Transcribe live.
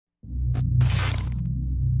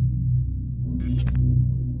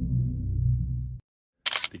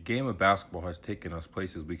game of basketball has taken us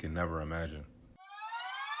places we can never imagine.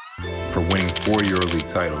 For winning 4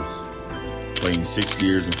 EuroLeague titles, playing 6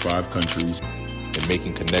 years in 5 countries, and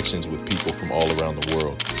making connections with people from all around the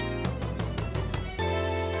world.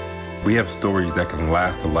 we have stories that can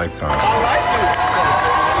last a lifetime.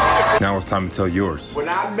 Now it's time to tell yours. When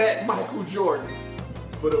I met Michael Jordan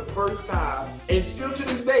for the first time, and still to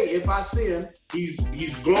this day, if I see him,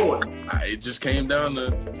 he's glowing. It just came down to,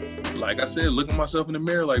 like I said, looking myself in the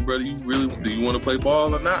mirror like, brother, do you want to play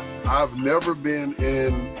ball or not? I've never been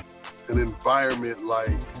in an environment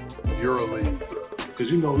like EuroLeague.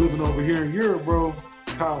 Because, living over here in Europe, bro,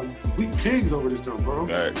 Kyle, we kings over this jump, bro.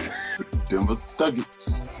 Right. Denver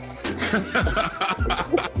Nuggets.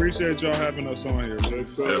 Appreciate y'all having us on here.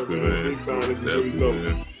 That's so, man. Big time. This is really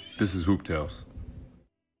dope. This is Hoop Tales.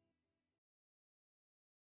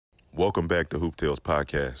 Welcome back to Hoop Tales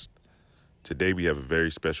Podcast. Today we have a very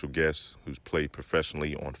special guest who's played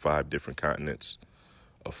professionally on 5 different continents,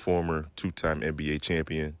 a former 2-time NBA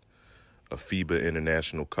champion, a FIBA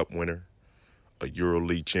International Cup winner, a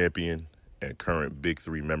EuroLeague champion, and current Big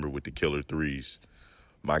Three member with the Killer Threes.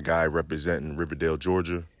 My guy representing Riverdale,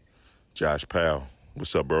 Georgia, Josh Powell.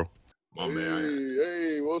 What's up, bro? My man.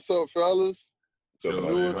 Hey, what's up, fellas?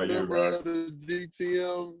 Newest How you, member bro? of the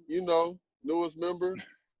GTM, newest member.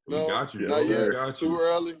 No, We got you, bro. not yet. We got Too you.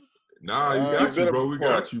 early. Nah, you got you, bro. We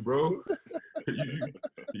got you, bro.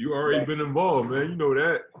 You already been involved, man. You know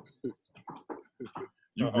that.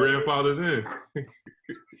 You grandfathered in.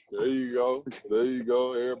 There you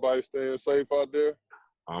go. Everybody staying safe out there?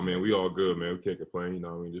 Oh, man, we all good, man. We can't complain,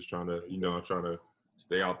 just trying to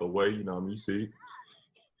stay out the way, you see.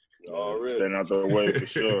 Already. Staying out the way for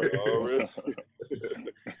sure. Already.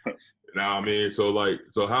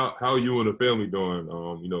 So how you and the family doing,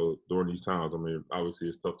 during these times? Obviously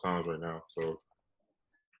it's tough times right now, so.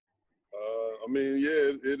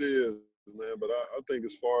 It is, man. But I think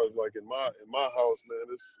as far as like in my house, man,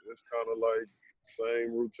 it's kind of like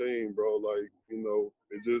same routine, bro. Like,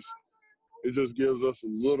 it just gives us a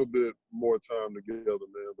little bit more time together,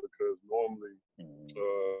 man, because normally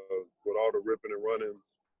with all the ripping and running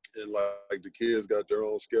and like the kids got their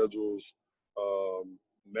own schedules,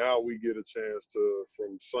 now we get a chance to,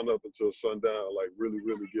 from sun up until sundown, like really,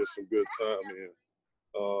 really get some good time in.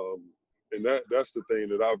 And that's the thing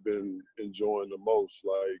that I've been enjoying the most.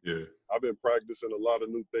 Like, Yeah. I've been practicing a lot of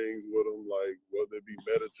new things with them, like whether it be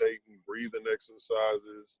meditating, breathing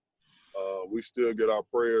exercises. We still get our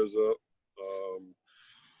prayers up.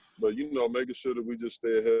 But, making sure that we just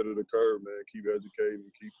stay ahead of the curve, man, keep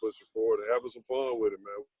educating, keep pushing forward, and having some fun with it,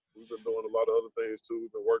 man. We've been doing a lot of other things, too.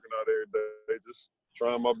 We've been working out every day, just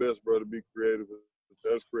trying my best, bro, to be as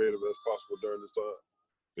creative as possible during this time.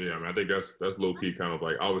 Yeah, I think that's low key kind of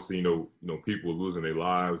like, obviously, people losing their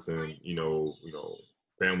lives and,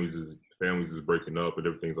 families is breaking up and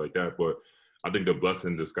everything like that. But I think the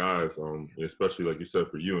blessing in disguise, especially like you said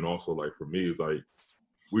for you and also like for me, is like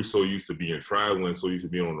we're so used to being traveling, so used to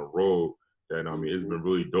being on the road that it's been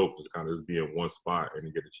really dope just kind of just be in one spot and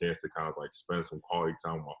to get a chance to kind of like spend some quality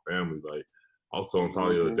time with my family. Like I was telling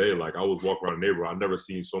Tyler the other day, like I was walking around the neighborhood, I've never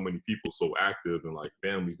seen so many people so active and like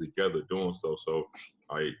families together doing stuff. So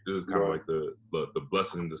like this is kind of like the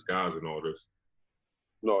blessing in disguise and all this.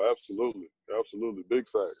 No, absolutely, big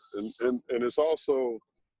facts, and it's also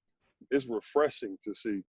it's refreshing to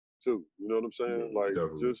see too. You know what I'm saying? Like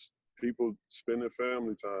Definitely. just people spending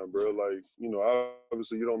family time, bro. Like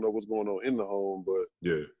obviously you don't know what's going on in the home, but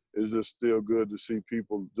Yeah. it's just still good to see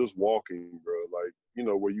people just walking, bro. Like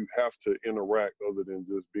where you have to interact other than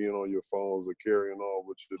just being on your phones or carrying on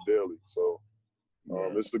with your daily. So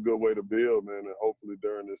it's a good way to build, man. And hopefully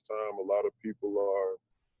during this time, a lot of people are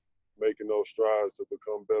making those strides to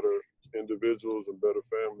become better individuals and better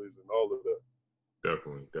families and all of that.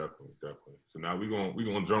 Definitely. So now we're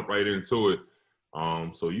gonna jump right into it.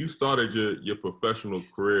 So you started your professional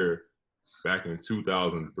career back in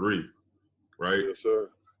 2003, right? Yes, sir.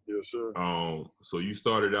 So you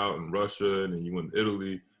started out in Russia and then you went to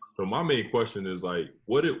Italy. So my main question is like,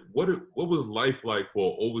 what was life like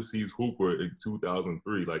for an overseas hooper in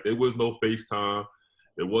 2003? Like there was no FaceTime,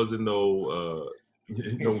 there wasn't no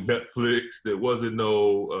no Netflix, there wasn't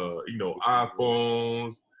no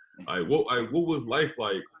iPhones. Like what was life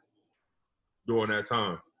like during that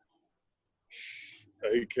time?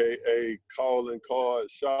 AKA calling card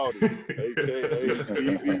shouty, AKA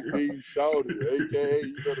BBB shouty, AKA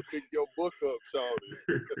you better pick your book up shouty.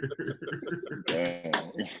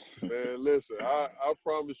 Man, listen, I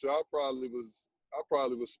promise you, I probably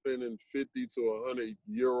was spending 50 to 100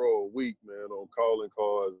 euro a week, man, on calling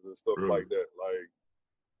cards and stuff Really? like that. Like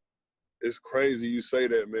It's crazy you say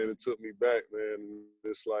that, man. It took me back, man.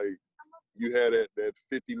 It's like you had that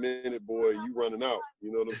 50-minute boy, you running out.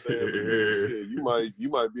 You know what I'm saying? Shit, you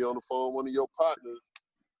might be on the phone with one of your partners,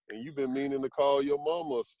 and you've been meaning to call your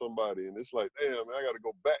mama or somebody, and it's like, damn, man, I got to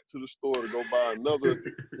go back to the store to go buy another.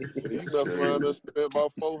 And you mess around and spend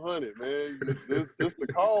about $400, man. Just to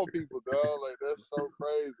call people, dog. Like, that's so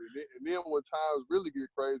crazy. And then when times really get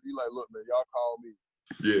crazy, you like, look, man, y'all call me.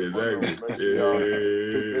 Yeah, exactly. Make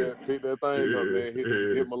sure y'all pick that thing up, man.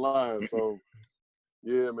 Hit my line. So,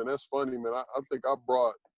 yeah, man, that's funny, man. I think I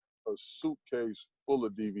brought a suitcase full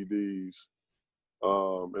of DVDs.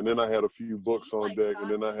 And then I had a few books on deck,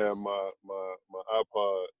 and then I had my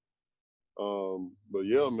iPod. But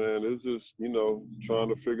yeah, man, it's just, trying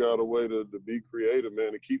to figure out a way to be creative,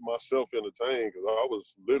 man, to keep myself entertained, because I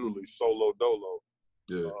was literally solo dolo.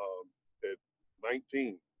 Yeah. At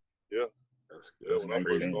 19. Yeah. That's when I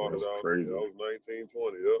first started that's out, crazy. I was 19,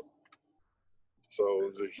 20, yep. So it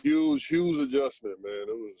was a huge adjustment, man.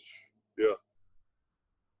 It was, yeah.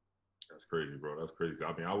 That's crazy, bro. That's crazy.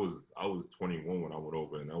 I mean, I was 21 when I went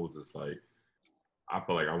over, and I was just like, I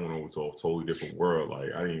felt like I went over to a totally different world.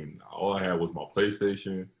 Like, all I had was my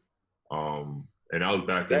PlayStation, and that was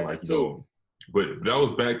back then, like, but that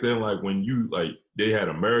was back then, like, when they had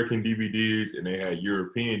American DVDs and they had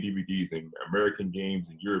European DVDs and American games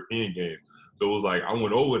and European games. So it was like, I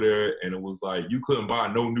went over there, and it was like, you couldn't buy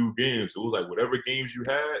no new games. So it was like, whatever games you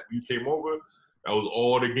had, you came over, that was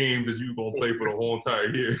all the games that you were going to play for the whole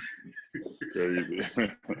entire year. Crazy.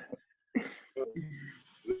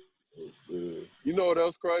 You know what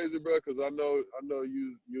else crazy, bro? Because I know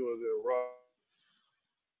you was in Rock.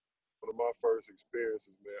 One of my first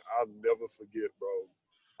experiences, man. I'll never forget, bro.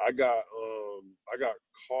 I got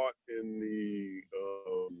caught in the I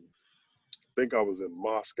think I was in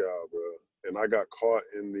Moscow, bro, and I got caught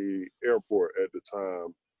in the airport at the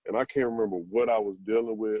time. And I can't remember what I was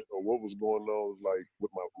dealing with or what was going on. It was like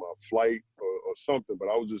with my flight or something, but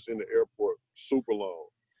I was just in the airport super long.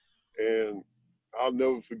 And I'll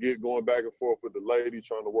never forget going back and forth with the lady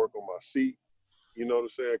trying to work on my seat. You know what I'm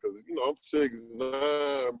saying? Because, I'm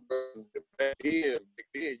 6'9", bro. Back then,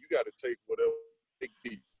 you got to take whatever they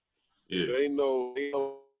give you. There ain't no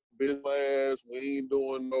business class. We ain't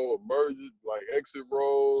doing no emergent, like exit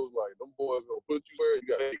rows. Like, them boys going to put you where you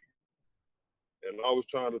got to take. And I was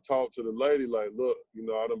trying to talk to the lady, like, look,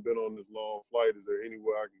 I done been on this long flight. Is there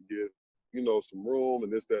anywhere I can get, some room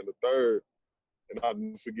and this, that, and the third? And I'll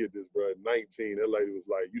never forget this, bro. At 19, that lady was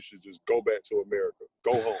like, you should just go back to America.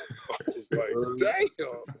 Go home. I was like,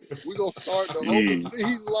 damn, we going to start the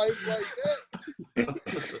overseas life like that?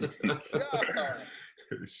 God.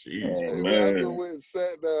 Oh, man. I just went and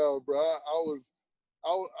sat down, bro. I was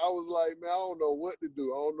like, man, I don't know what to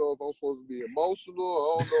do. I don't know if I'm supposed to be emotional.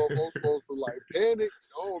 I don't know if I'm supposed to, like, panic.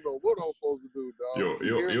 I don't know what I'm supposed to do, dog.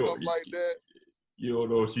 You hear something like that? You don't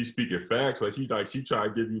know if she's speaking facts. Like, she trying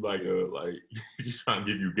to give you, she's trying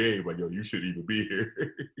to give you game. Like, yo, you shouldn't even be here.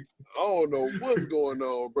 I don't know what's going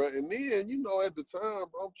on, bro. And then, at the time,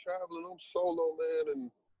 bro, I'm traveling. I'm solo, man.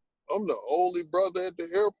 And I'm the only brother at the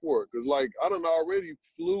airport. Because, like, I done already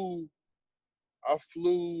flew. I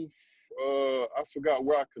forgot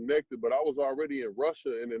where I connected, but I was already in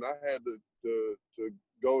Russia, and then I had to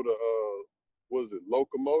go to was it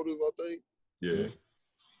Lokomotiv, I think? Yeah.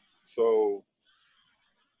 So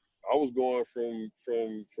I was going from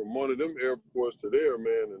one of them airports to there,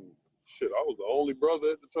 man, and shit, I was the only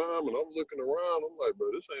brother at the time, and I'm looking around, I'm like,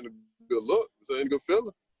 bro, this ain't a good look. This ain't a good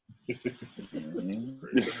feeling.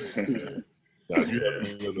 Now, do you have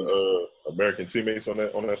any other American teammates on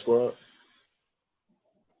that squad?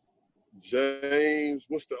 James,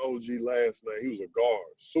 what's the OG last name? He was a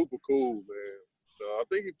guard. Super cool, man. I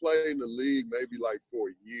think he played in the league maybe like for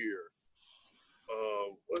a year.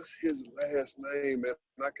 What's his last name, man?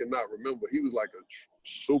 I cannot remember. He was like a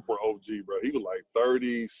super OG, bro. He was like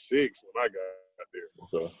 36 when I got there.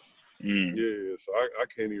 Okay. Yeah, so I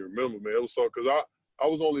can't even remember, man. It was so, because I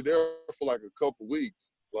was only there for like a couple weeks.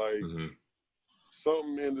 Like,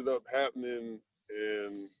 something ended up happening.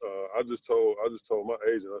 And I just told my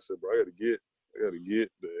agent, I said, bro, I gotta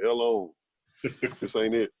get the hell on. This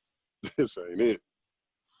ain't it. This ain't it.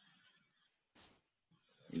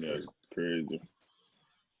 Yeah, it's crazy.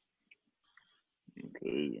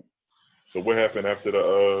 Crazy. So what happened after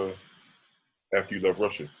you left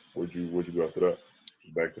Russia? Where'd you go after that?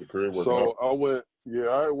 Back to the crib? So I went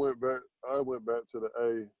back to the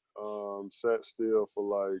A, sat still for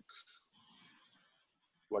like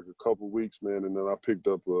a couple weeks, man, and then I picked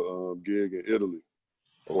up a gig in Italy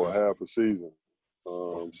for a half a season.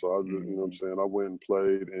 So I just, you know what I'm saying, I went and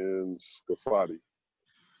played in Scafati.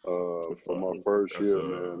 for my first year,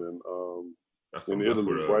 man, and in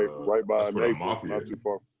Italy, right by Naples, not too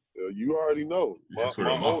far. You already know. My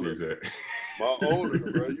owner, my owner,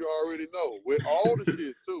 bro. You already know with all the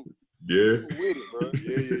shit too. Yeah, with it, bro.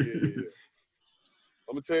 Yeah.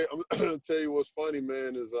 I'm gonna tell you what's funny,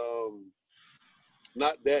 man, is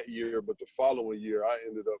not that year, but the following year, I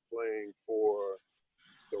ended up playing for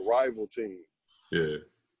the rival team. Yeah.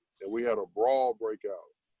 And we had a brawl breakout.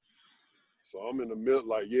 So I'm in the middle,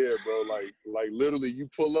 like, yeah, bro, like literally, you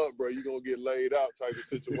pull up, bro, you gonna get laid out type of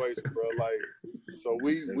situation, bro. Like, so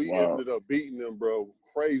we ended up beating them, bro.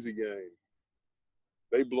 Crazy game.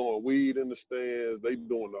 They blowing weed in the stands. They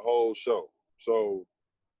doing the whole show. So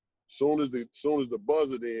soon as the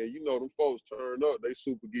buzzer in, you know, them folks turn up. They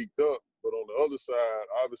super geeked up. But on the other side,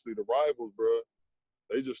 obviously the rivals, bro,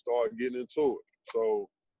 they just start getting into it. So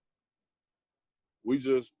we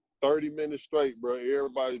just 30 minutes straight, bro.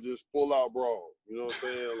 Everybody just full out brawl. You know what I'm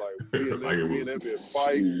saying? Like we in that bit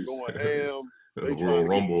fighting, going ham. They trying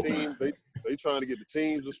to get the team. They trying to get the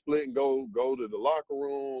teams to split and go to the locker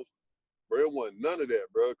rooms. Bro, it wasn't none of that,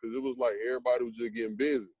 bro, because it was like everybody was just getting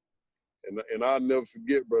busy. And I'll never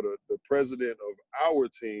forget, bro, the president of our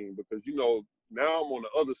team, because, you know, now I'm on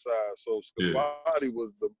the other side. So Scafati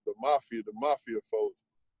was the mafia folks.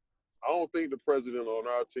 I don't think the president on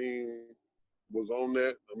our team was on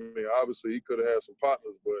that. I mean, obviously he could have had some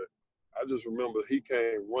partners, but I just remember he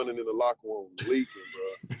came running in the locker room leaking,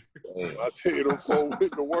 bro. I tell you, them folks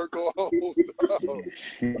went to work on dog.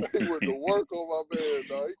 He went to work on my man,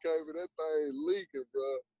 dog. He came in that thing leaking,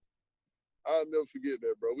 bro. I'll never forget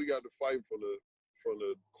that, bro. We got to fight from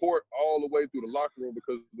the court all the way through the locker room,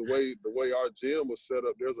 because the way our gym was set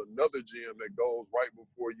up, there's another gym that goes right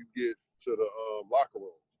before you get to the locker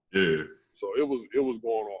rooms. Yeah. So it was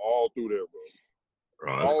going on all through there, bro.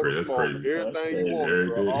 Oh, all crazy. the smoke, everything you want,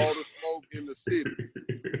 bro. All the smoke in the city.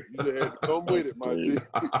 You just had to come with it, my G.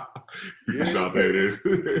 Yes, sir.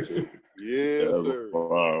 Yes, sir.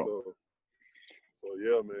 Wow. So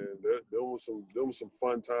yeah, man, there was some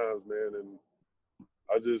fun times, man, and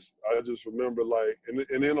I just remember, like,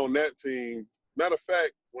 and then on that team, matter of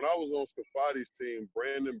fact, when I was on Scafati's team,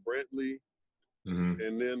 Brandon Brentley,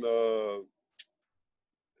 and then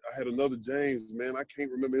I had another James, man, I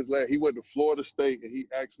can't remember his last. He went to Florida State, and he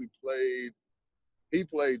actually played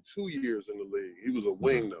 2 years in the league. He was a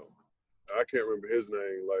wing though. I can't remember his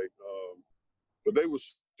name, but they were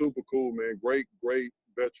super cool, man. Great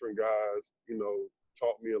veteran guys, you know,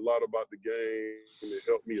 taught me a lot about the game, and it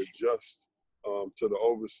helped me adjust to the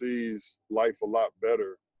overseas life a lot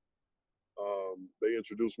better. They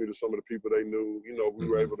introduced me to some of the people they knew. You know, we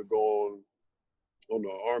were able to go on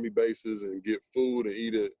the Army bases and get food and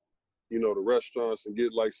eat at, you know, the restaurants, and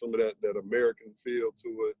get like some of that American feel to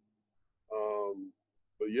it.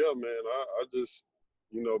 But yeah, man, I just,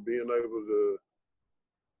 you know, being able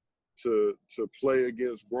to play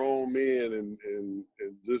against grown men and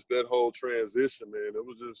just that whole transition, man, it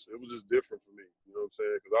was just different for me. You know what I'm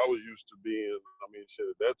saying? Because I was used to being, I mean, shit,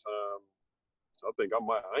 at that time, I think I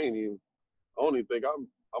don't even think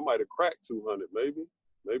I might have cracked 200, maybe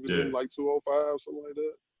been like 205, something like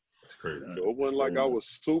that. That's crazy. So it wasn't like I was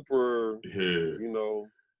super, you know.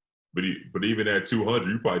 But even at 200,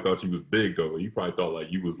 you probably thought you was big though. You probably thought like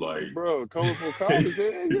you was like, bro, coming from college,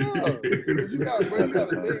 yeah. Because you got to think,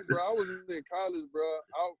 bro. I was in college, bro.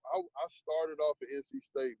 I started off at NC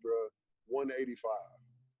State, bro,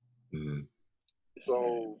 185.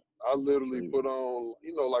 So I literally put on,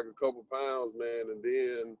 you know, like a couple pounds, man, and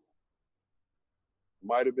then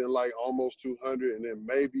might have been like almost 200, and then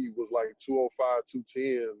maybe was like 205,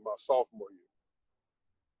 210 my sophomore year.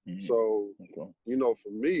 So, you know, for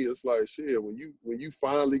me, it's like, shit, when you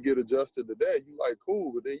finally get adjusted to that, you like,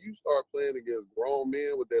 cool, but then you start playing against grown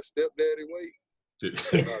men with that stepdaddy weight. That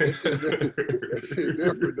shit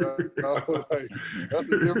different, dog. Like, that's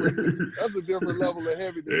a different level of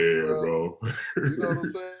heaviness, bro. You know what I'm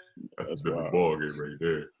saying? That's a different ballgame right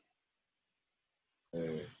there.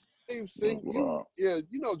 Yeah,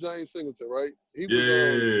 you know James Singleton, right? He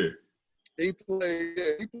was he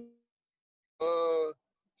played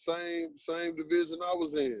same division I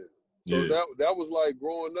was in. So that was like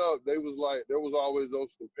growing up, there was always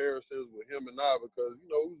those comparisons with him and I, because, you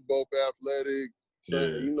know, we was both athletic,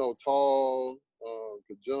 you know, tall,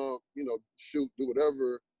 could jump, you know, shoot, do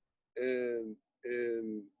whatever. And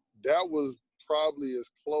that was probably as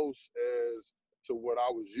close as to what I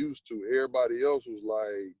was used to. Everybody else was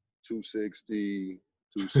like 260,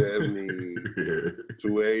 270,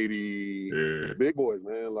 280, big boys,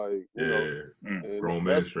 man. Like, you know, and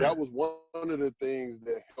that was one of the things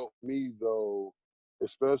that helped me, though,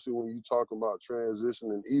 especially when you talking about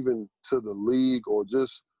transitioning even to the league, or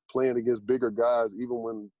just playing against bigger guys, even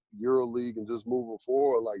when EuroLeague and just moving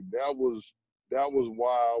forward, like that was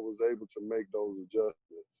why I was able to make those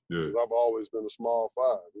adjustments. Because I've always been a small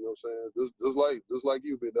 5. You know what I'm saying? Just like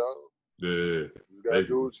you, big dog. Yeah. You gotta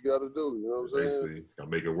do what you gotta do. You know what I'm saying? Gotta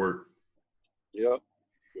make it work. Yeah.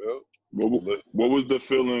 What was the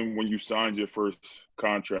feeling when you signed your first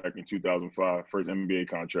contract in 2005, first NBA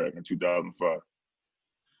contract in 2005?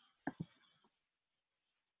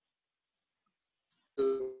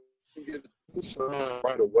 Get the sign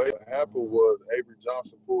right away. What happened was Avery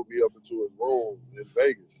Johnson pulled me up into his room in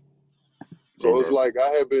Vegas. So it's like I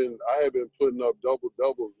had been putting up double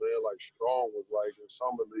doubles, man. Like Strong was like in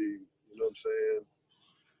summer league, you know what I'm saying?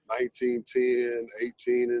 19, 10,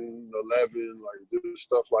 18, and 11, like just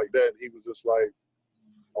stuff like that. And he was just like,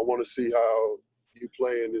 I want to see how you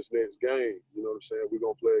play in this next game. You know what I'm saying? We're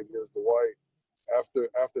gonna play against the White.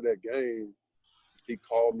 After that game, he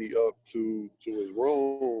called me up to his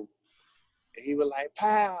room, and he was like,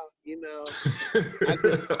 "Pal, you know,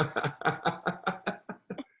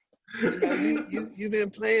 you've been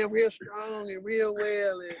playing real strong and real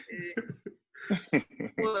well, and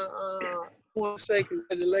want to say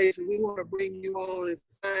congratulations. We want to bring you on and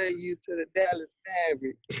sign you to the Dallas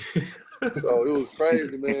Mavericks." So it was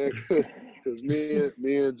crazy, man, because me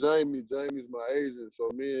and Jamie's my agent.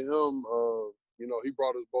 So me and him, you know, he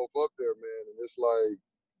brought us both up there, man. And it's like,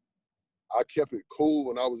 I kept it cool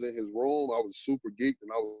when I was in his room. I was super geeked,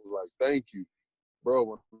 and I was like, "Thank you,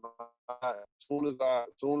 bro." As soon as I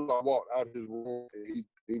walked out of his room and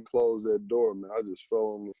he closed that door, man, I just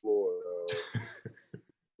fell on the floor.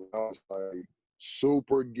 I was like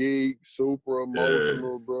super geek, super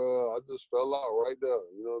emotional, bro. I just fell out right there.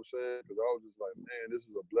 You know what I'm saying? Because I was just like, man, this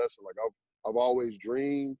is a blessing. Like I've always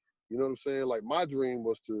dreamed. You know what I'm saying? Like my dream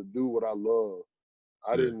was to do what I love.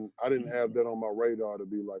 I didn't have that on my radar to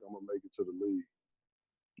be like, I'm gonna make it to the league.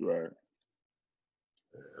 Right.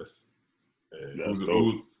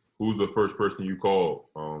 Who's the first person you called?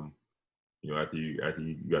 You know, after you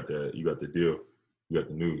got the deal, you got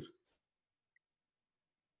the news.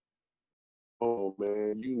 Oh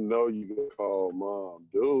man, you know you can call Mom,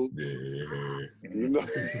 dude. Yeah. You know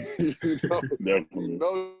Definitely. you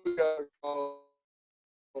gotta call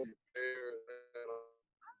your parents.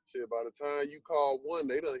 Shit, by the time you call one,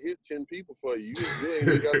 they done hit 10 people for you. You ain't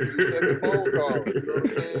even got to your second phone call. You know what I'm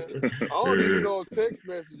saying? I don't even know if text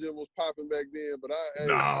messaging was popping back then, but I don't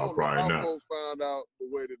know how folks found out the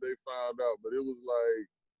way that they found out, but it was like,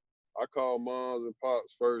 I called moms and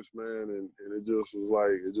pops first, man, and it just was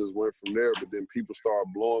like, it just went from there. But then people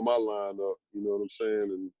started blowing my line up, you know what I'm saying?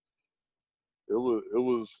 And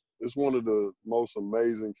it's one of the most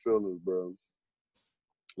amazing feelings, bro.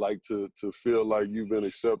 Like to feel like you've been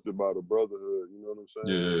accepted by the brotherhood, you know what I'm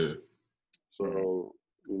saying? Yeah. So,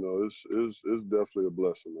 you know, it's definitely a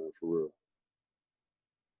blessing, man, for real.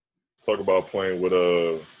 Talk about playing with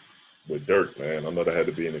Dirk, man. I know that had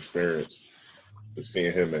to be an experience. Just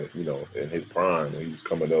seeing him in his prime when he was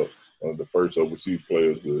coming up, one of the first overseas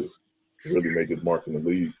players to really make his mark in the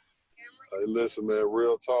league. Hey, listen, man,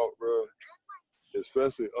 real talk, bro.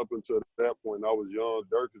 Especially up until that point, I was young.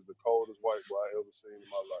 Dirk is the coldest white boy I ever seen in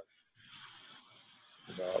my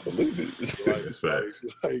life. I believe it. It's facts.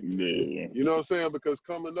 You know what I'm saying? Because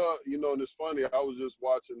coming up, you know, and it's funny, I was just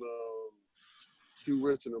watching Q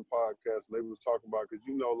Richardson podcast, and they was talking about, because,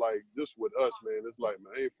 you know, like, just with us, man, it's like,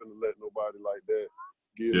 man, I ain't finna let nobody like that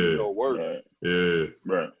give me no work. Right. Yeah.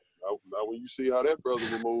 Right. Now when you see how that brother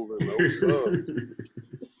was moving, what's up?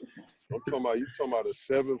 I'm talking about a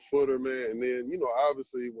 7-footer, man. And then, you know,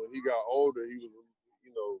 obviously when he got older, he was,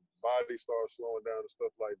 you know, body started slowing down and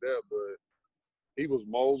stuff like that. But he was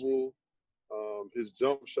mobile. His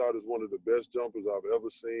jump shot is one of the best jumpers I've ever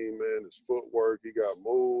seen, man. His footwork, he got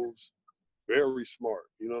moves. Very smart.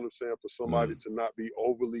 You know what I'm saying? For somebody to not be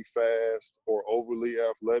overly fast or overly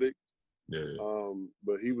athletic. Yeah.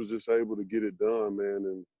 But he was just able to get it done,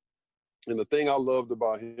 man. And the thing I loved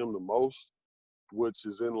about him the most, which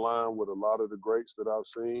is in line with a lot of the greats that I've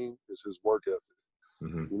seen, is his work ethic.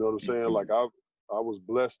 Mm-hmm. You know what I'm saying? Like I was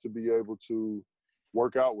blessed to be able to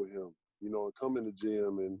work out with him, you know, and come in the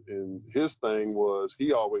gym. And his thing was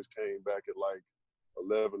he always came back at like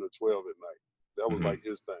 11 or 12 at night. That was like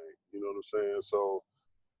his thing. You know what I'm saying? So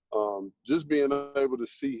just being able to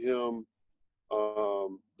see him,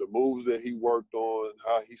 the moves that he worked on,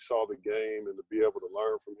 how he saw the game, and to be able to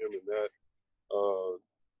learn from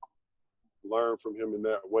him in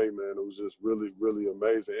that way, man, it was just really, really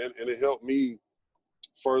amazing. And it helped me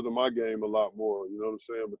further my game a lot more, you know what I'm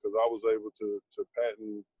saying? Because I was able to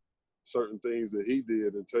patent certain things that he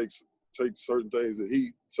did and take certain things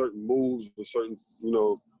that certain moves or certain, you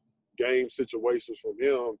know, game situations from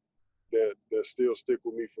him that still stick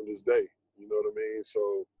with me from this day. You know what I mean?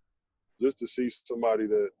 So just to see somebody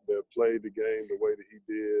that played the game the way that he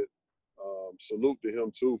did, salute to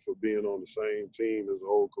him too for being on the same team his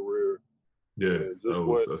whole career. Yeah, and just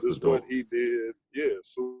what he did, yeah,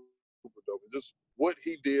 super dope. And just what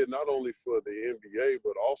he did not only for the NBA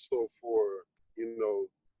but also for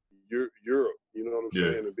Europe. You know what I'm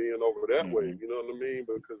saying? And being over that way. You know what I mean?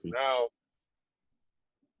 Because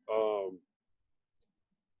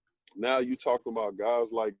now you talking about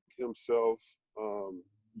guys like himself,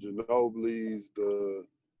 Ginobili's, the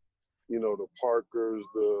Parkers,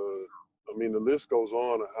 the list goes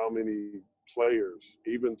on of how many players,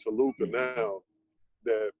 even to Luka now,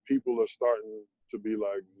 that people are starting to be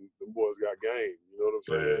like, the boys got game. You know what I'm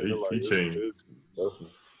saying? Yeah, he changed.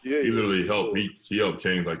 He literally helped. He helped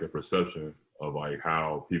change like the perception of like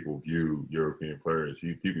how people view European players.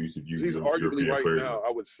 People used to view he's European arguably right players. Now,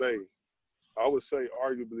 I would say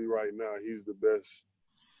arguably right now he's the best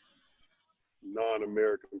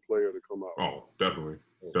non-American player to come out. Oh, definitely.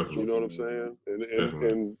 You know what I'm saying?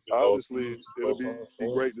 And obviously it'll be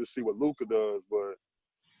great to see what Luka does,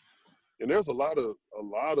 and there's a lot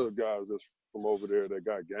of guys that's from over there that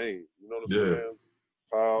got game. You know what I'm saying?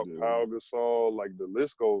 Pau Gasol, like the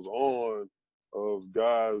list goes on of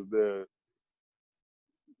guys that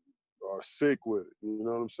are sick with it. You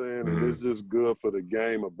know what I'm saying? And it's just good for the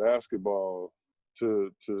game of basketball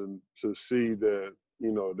to see that,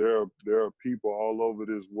 there are people all over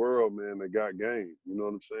this world, man, that got game. You know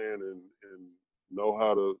what I'm saying? And know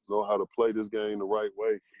how to play this game the right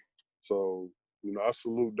way. So, I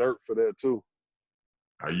salute Dirk for that too.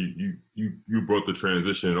 You brought the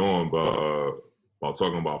transition on, but while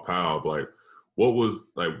talking about Powell, like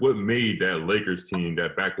what made that Lakers team,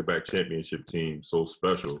 that back-to-back championship team, so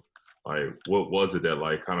special? Like, what was it that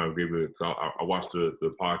like kind of gave it? I watched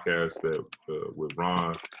the podcast that with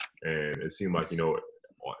Ron, and it seemed like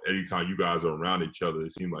anytime you guys are around each other,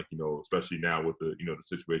 it seemed like especially now with the the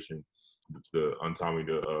situation, the untimely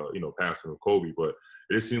passing of Kobe, but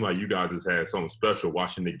it seemed like you guys just had something special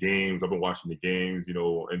watching the games. I've been watching the games,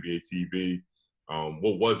 on NBA TV.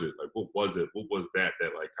 What was it? Like, what was it? What was that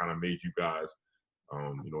like kind of made you guys,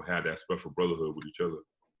 have that special brotherhood with each other?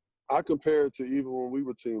 I compare it to even when we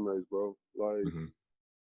were teammates, bro. Like,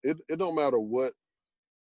 it don't matter what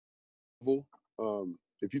level.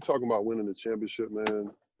 If you're talking about winning the championship,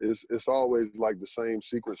 man, it's always like the same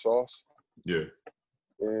secret sauce. Yeah.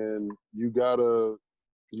 And you gotta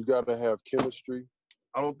have chemistry.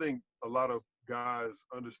 I don't think a lot of guys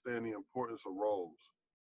understand the importance of roles.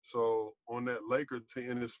 So on that Lakers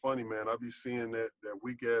team, and it's funny, man, I be seeing that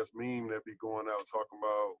weak ass meme that be going out talking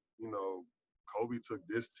about, Kobe took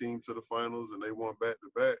this team to the finals and they won back to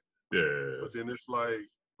back. Yeah. But then it's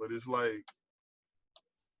like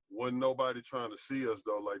wasn't nobody trying to see us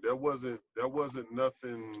though. Like there wasn't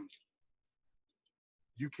nothing.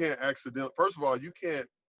 You can't first of all, you can't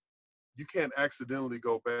accidentally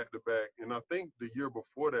go back to back. And I think the year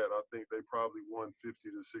before that, I think they probably won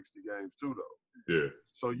 50 to 60 games too though. Yeah.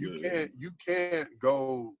 So you can't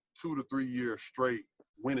go 2 to 3 years straight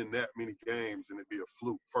winning that many games and it be a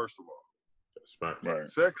fluke, first of all. That's right.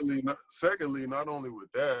 Secondly, not only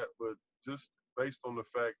with that, but just based on the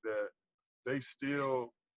fact that they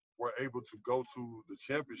still were able to go to the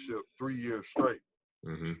championship 3 years straight.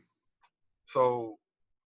 Mm-hmm. So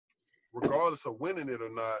regardless of winning it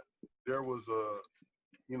or not, there was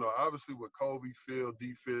obviously with Kobe, Phil,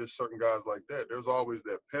 D. Fish, certain guys like that, there's always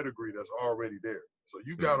that pedigree that's already there. So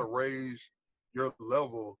you got to raise your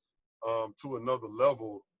level to another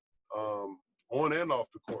level on and off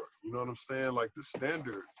the court. You know what I'm saying? Like the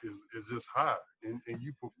standard is just high, and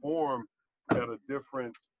you perform at a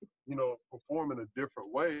different, perform in a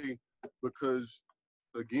different way because,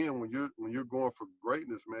 again, when you're going for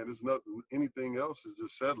greatness, man, there's nothing. Anything else is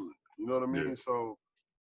just settling. You know what I mean? Yeah. So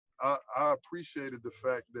I appreciated the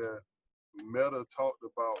fact that Meta talked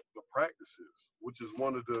about the practices, which is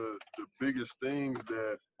one of the biggest things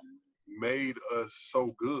that made us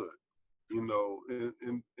so good.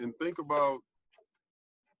 And think about,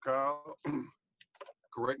 Kyle,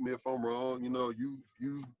 correct me if I'm wrong,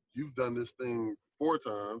 you've done this thing 4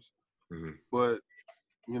 times, but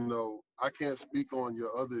I can't speak on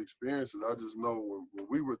your other experiences. I just know when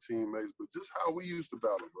we were teammates, but just how we used to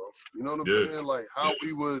battle, bro. You know what I'm saying? Like how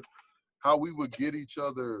we would get each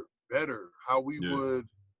other better, how we would,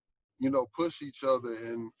 push each other,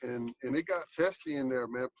 and it got testy in there,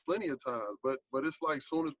 man, plenty of times. But it's like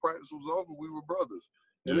soon as practice was over, we were brothers.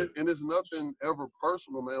 And it's nothing ever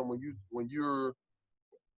personal, man. When you're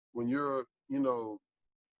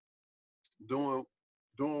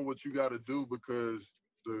doing what you got to do because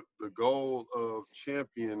the goal of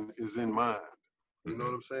champion is in mind. You know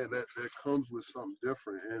what I'm saying? That comes with something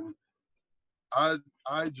different. And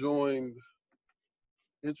I joined,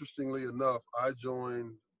 interestingly enough, I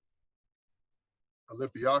joined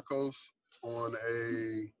Olympiacos on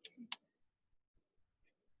a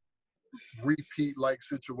repeat-like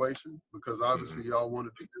situation because obviously y'all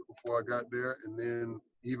wanted to do before I got there. And then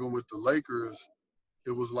even with the Lakers,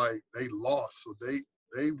 it was like they lost. So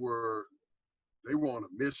they were on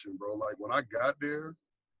a mission, bro. Like when I got there,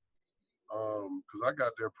 because I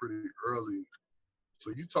got there pretty early.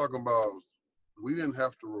 So you talking about we didn't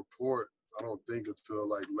have to report, I don't think, until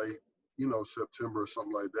like late, September or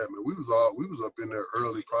something like that, man. We was up in there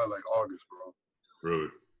early, probably like August, bro. Really?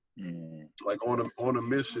 Like on a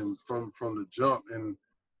mission from the jump. And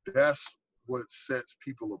that's what sets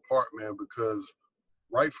people apart, man, because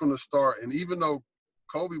right from the start, and even though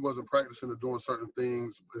Kobe wasn't practicing or doing certain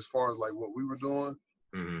things as far as like what we were doing,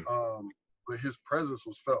 but his presence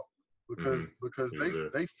was felt because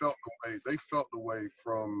they felt the way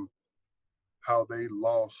from how they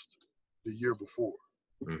lost the year before.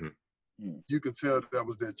 You can tell that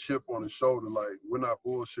was that chip on the shoulder, like we're not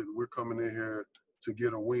bullshitting, we're coming in here to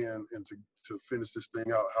get a win and to finish this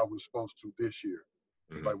thing out how we're supposed to this year.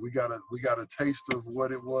 Like we got a taste of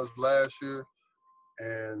what it was last year,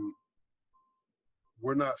 and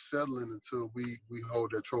we're not settling until we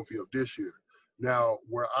hold that trophy up this year. Now,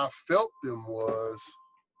 where I felt them was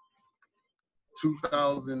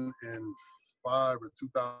 2005 or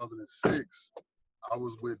 2006. I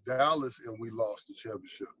was with Dallas and we lost the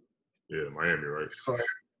championship. Yeah, Miami, right?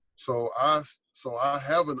 So I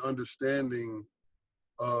have an understanding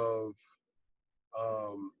of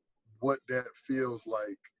what that feels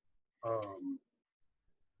like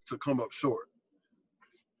to come up short.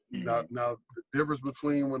 Now the difference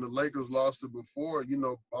between when the Lakers lost it before,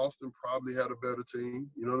 Boston probably had a better team.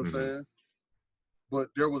 You know what I'm saying? But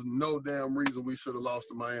there was no damn reason we should have lost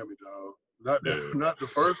to Miami, dog. Not the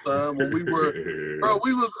first time when we were, bro.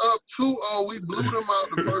 We was up 2-0. We blew them out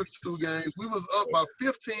the first two games. We was up by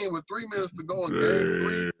 15 with 3 minutes to go in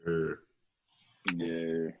game 3.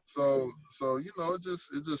 Yeah. So it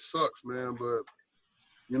just sucks, man. But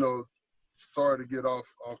sorry to get off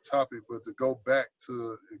topic, but to go back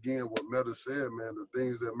to again what Metta said, man, the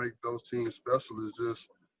things that make those teams special is just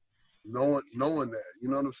knowing that. You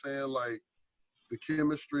know what I'm saying? Like the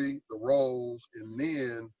chemistry, the roles, and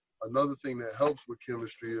then another thing that helps with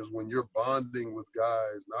chemistry is when you're bonding with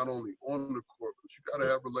guys, not only on the court, but you got to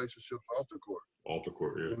have relationships off the court. Off the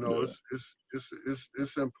court, yeah.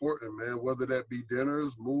 It's important, man. Whether that be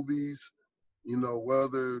dinners, movies,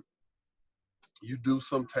 whether you do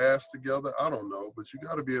some tasks together, I don't know, but you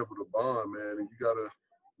got to be able to bond, man, and you got to,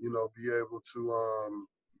 be able to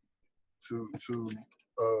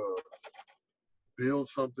build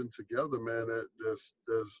something together, man. That's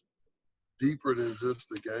deeper than just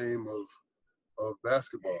the game of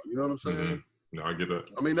basketball. You know what I'm saying? No, I get that.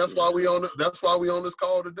 I mean, that's why we on this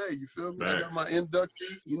call today. You feel me? I got my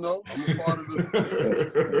inductee. I'm a part of the.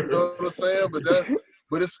 You know what I'm saying?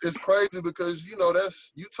 But it's crazy because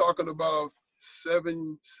that's you talking about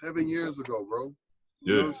 7 years ago, bro.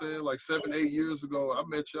 You know what I'm saying? Like 7, 8 years ago, I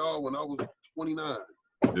met y'all when I was 29.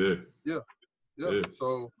 Yeah.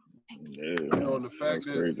 So, and the fact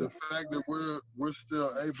that we're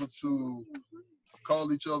still able to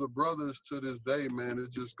call each other brothers to this day, man,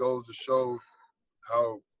 it just goes to show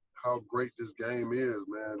how great this game is,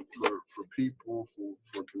 man, for people,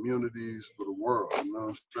 for communities, for the world. You know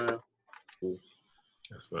what I'm saying? Cool.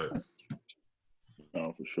 That's facts.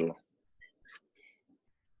 No, for sure.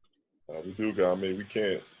 We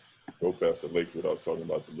can't go past the Lakers without talking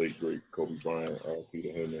about the late, great Kobe Bryant, RIP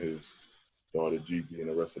to him and his daughter GB and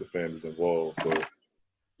the rest of the families involved. But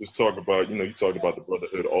just talk about, you talked about the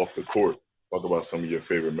brotherhood off the court. Talk about some of your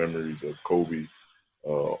favorite memories of Kobe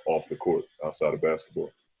off the court, outside of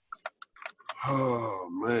basketball. Oh,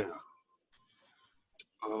 man.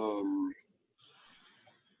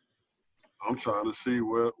 I'm trying to see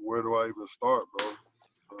where do I even start, bro?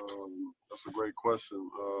 That's a great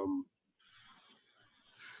question.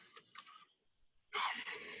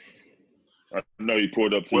 I know you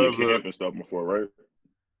pulled up to your camp and stuff before, right?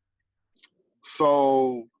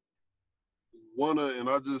 So and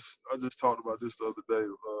I just talked about this the other day,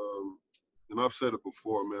 and I've said it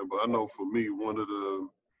before, man, but I know for me, one of the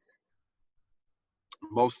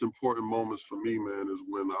most important moments for me, man, is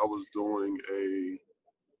when I was doing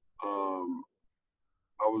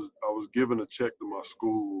I was given a check to my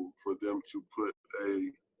school for them to put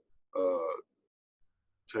a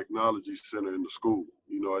technology center in the school.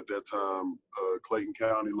 At that time, Clayton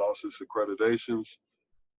County lost its accreditations,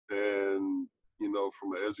 and you know,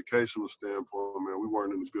 from an educational standpoint, man, we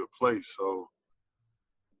weren't in a good place. So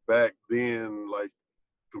back then, like,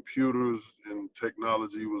 computers and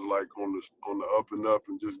technology was like on the up and up,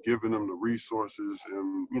 and just giving them the resources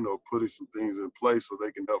and, you know, putting some things in place so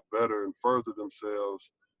they can help better and further themselves.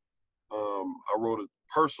 I wrote a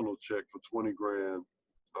personal check for 20 grand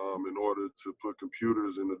in order to put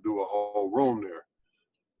computers and to do a whole room there.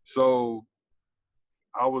 So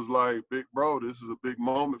I was like, big bro, this is a big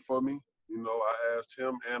moment for me. You know, I asked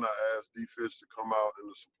him and I asked D-Fish to come out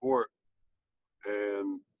and to support.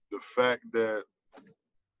 And the fact that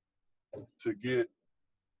to get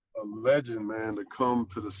a legend, man, to come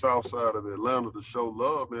to the south side of Atlanta to show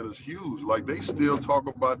love, man, is huge. Like, they still talk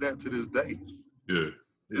about that to this day. Yeah.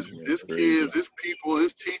 It's kids, it's people,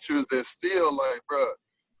 it's teachers that still like, bruh,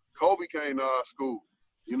 Kobe came to our school.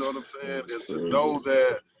 You know what I'm saying? And to know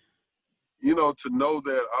that, you know, to know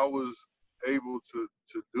that I was able to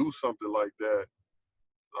do something like that,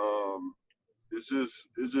 it's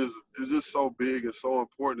just so big and so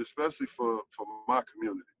important, especially for my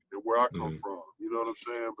community and where I come from. You know what I'm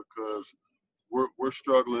saying? Because we're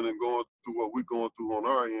struggling and going through what we're going through on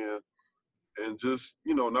our end. And just,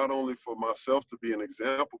 you know, not only for myself to be an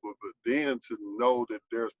example, but then to know that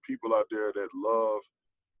there's people out there that love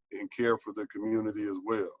and care for the community as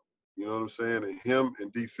well. You know what I'm saying? And him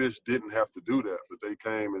and D-Fish didn't have to do that, but they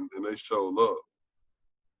came and they showed love.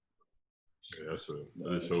 Yeah, it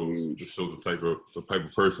shows the type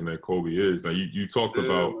of person that Kobe is. Now you talked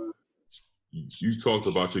about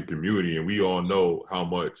your community, and we all know how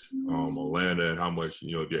much Atlanta and how much,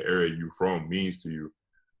 you know, the area you're from means to you.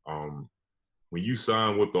 When you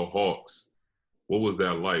signed with the Hawks, what was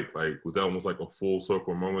that like? Like, was that almost like a full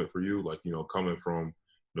circle moment for you? Like, you know, coming from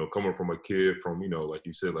a kid from, you know, like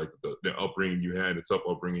you said, like the upbringing you had, the tough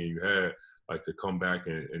upbringing you had, like to come back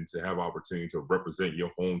and to have opportunity to represent your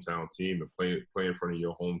hometown team and play in front of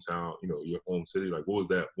your hometown, you know, your home city. Like, what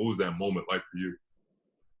was that moment like for you?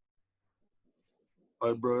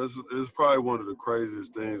 Like, bro, it's probably one of the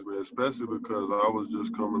craziest things, man, especially because I was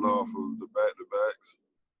just coming off of the back-to-backs.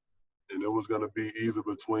 And it was going to be either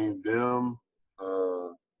between them,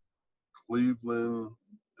 Cleveland,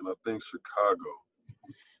 and I think Chicago.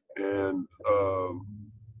 And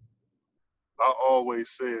I always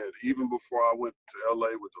said, even before I went to LA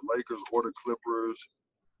with the Lakers or the Clippers,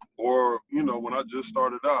 or, you know, when I just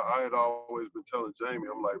started out, I had always been telling Jamie,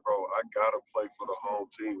 I'm like, bro, I got to play for the home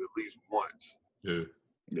team at least once. Yeah.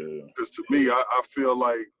 Because to me, I feel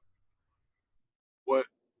like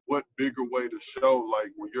what bigger way to show,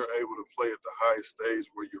 like, when you're able to play at the highest stage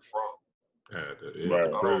where you're from. Right. You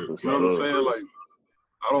know what I'm saying? Like,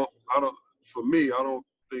 for me, I don't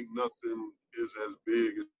think nothing is as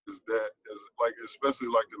big as that, as like, especially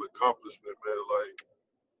like an accomplishment, man. Like,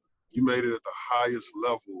 you made it at the highest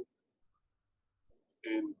level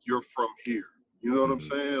and you're from here. You know what I'm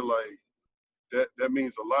saying? Like, that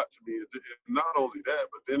means a lot to me. And not only that,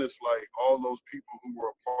 but then it's like all those people who were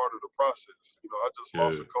a part of the process. You know, I just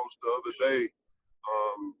lost a coach the other day.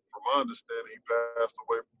 From my understanding, he passed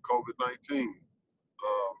away from COVID-19.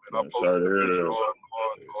 And I posted a picture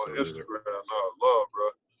on Instagram. I love, bro.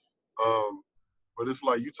 But it's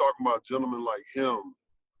like, you talking about gentlemen like him,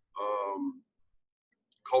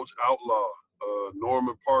 Coach Outlaw,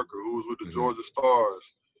 Norman Parker, who was with the Georgia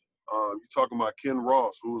Stars. You talking about Ken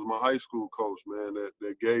Ross, who was my high school coach, man,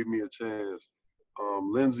 that gave me a chance.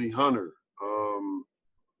 Lindsey Hunter.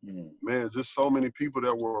 Man, just so many people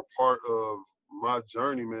that were a part of my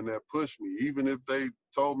journey, man, that pushed me. Even if they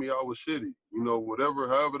told me I was shitty, you know,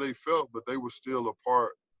 however they felt, but they were still a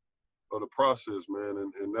part of the process,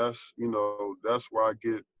 man. And that's, you know, that's where I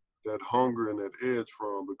get that hunger and that edge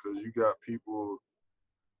from, because you got people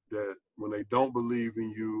that when they don't believe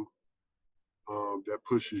in you, that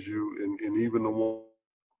pushes you, and even the one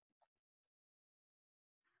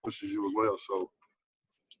pushes you as well. So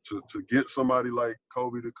to get somebody like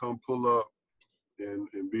Kobe to come pull up and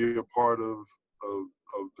be a part of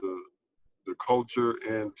the culture,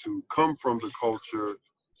 and to come from the culture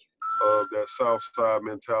of that South Side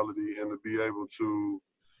mentality, and to be able to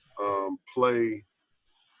play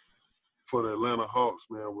for the Atlanta Hawks,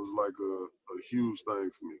 man, was like a huge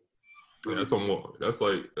thing for me. Yeah,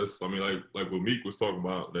 I mean, like what Meek was talking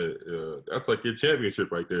about, that's like your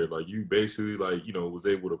championship right there. Like, you basically, like, you know, was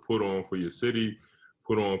able to put on for your city,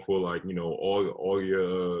 put on for, like, you know, all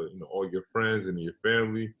your you know, all your friends and your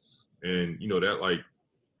family, and, you know, that, like,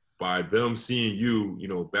 by them seeing you, you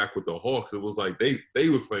know, back with the Hawks, it was like they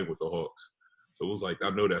was playing with the Hawks. So it was like,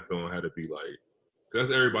 I know that feeling had to be like,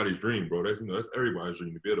 that's everybody's dream, bro. That's everybody's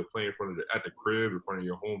dream, to be able to play in front of at the crib, in front of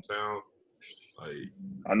your hometown. Like,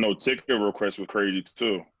 I know ticket requests were crazy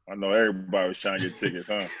too. I know everybody was trying to get tickets,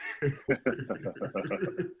 huh?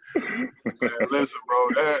 Man, listen, bro,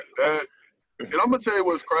 that and I'm gonna tell you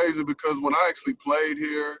what's crazy, because when I actually played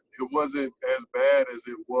here, it wasn't as bad as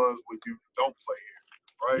it was when you don't play here,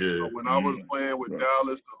 right? Yeah. So when I was playing with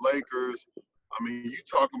Dallas, the Lakers, I mean, you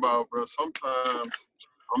talking about, bro, sometimes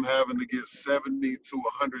I'm having to get 70 to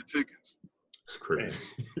 100 tickets. It's crazy.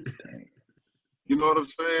 You know what I'm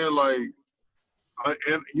saying? Like, I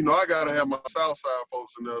gotta have my South Side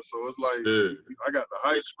folks in there, so it's like I got the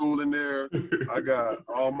high school in there, I got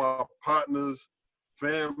all my partners,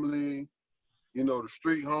 family, the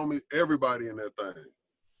street homies, everybody in that thing.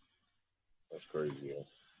 That's crazy, yeah.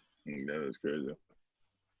 That is crazy.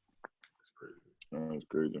 It's crazy. That's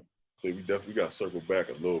crazy. So we definitely got to circle back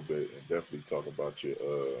a little bit and definitely talk about your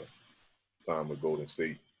time with Golden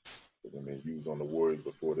State. I mean, you was on the Warriors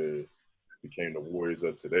before they became the Warriors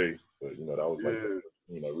of today, but that was like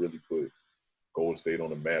really put Golden State on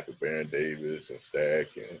the map with Baron Davis and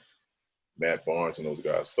Stack and Matt Barnes and those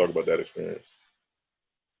guys. Talk about that experience.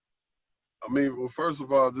 I mean, well, first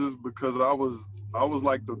of all, just because I was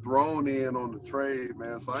like the thrown in on the trade,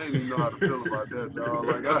 man. So I didn't even know how to feel about that, dog.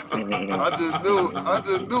 Like I just knew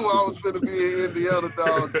I was finna be in Indiana,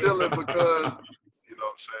 dog, chilling, because what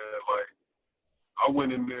I'm saying, like I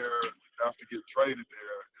went in there after getting traded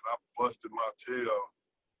there, and I busted my tail,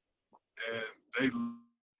 and they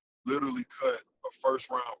literally cut a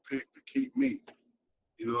first-round pick to keep me.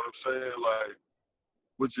 You know what I'm saying? Like,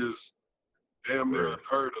 which is damn near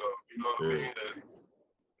unheard of. You know what I mean?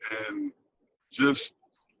 And just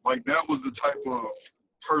like that was the type of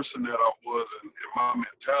person that I was in my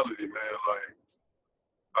mentality, man. Like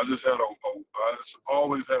I just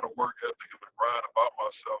always had a work ethic and a grind about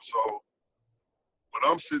myself. So when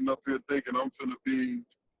I'm sitting up here thinking I'm finna be,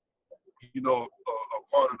 a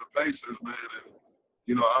part of the Pacers, man,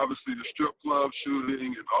 and obviously the strip club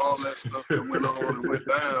shooting and all that stuff that went on and went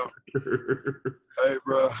down. Hey,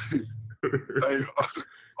 bro. Hey,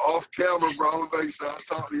 off camera, bro, I'm gonna make sure I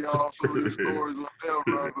talk to y'all some of these stories up there,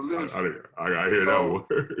 bro. But listen, I gotta hear that one.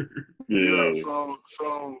 Yeah, so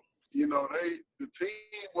the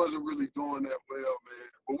team wasn't really doing that well, man.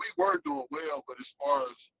 But we were doing well, but as far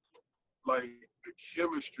as like the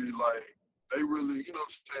chemistry, like they really, at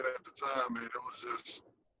the time, man, it was just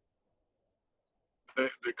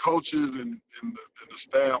the coaches and the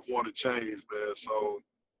staff want to change, man. So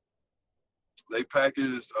they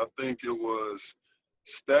packaged, I think it was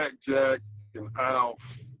Stack, Jack, and Al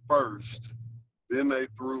first. Then they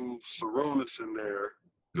threw Sarunas in there.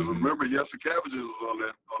 Because remember, Yessa Cabbages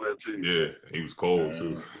was on that team. Yeah, he was cold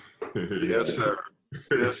too. Yes, sir.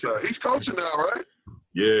 Yes, sir. He's coaching now, right?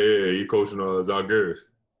 Yeah, he coaching Zalgiris.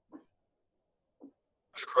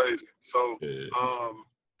 That's crazy. So,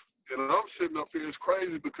 and I'm sitting up here. It's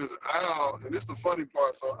crazy because Al, and this is the funny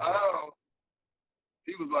part. So Al,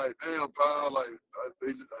 he was like, "Damn, pal, like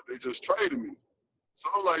they just traded me." So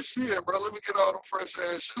I'm like, "Shit, bro, let me get all them fresh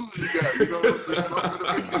ass shoes you got." You know what I'm saying?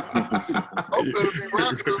 I'm gonna be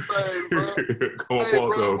rocking them things, bro. Come on, hey,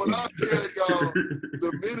 bro, though. when I tell y'all,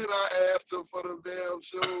 the minute I asked them for them damn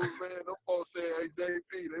shoes, man, them folks said, "Hey,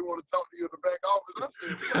 JP, they want to talk to you in the back office." I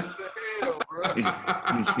said, "What the hell, bro?"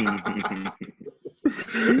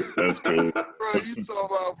 That's good. Bro, you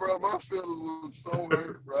talking about, bro, my feelings was so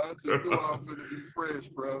hurt, bro. I just knew I was going to be fresh,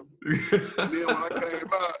 bro. And then when I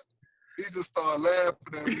came out, he just started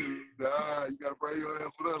laughing at me. He said, you got to bring your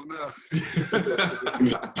ass with us now.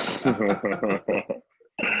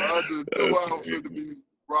 I just knew I was going to be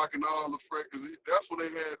rocking all the fresh, because that's when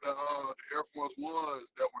they had the Air Force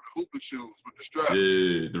Ones that were the hooper shoes with the straps.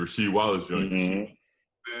 Yeah, the Rasheed Wallace joints. Man,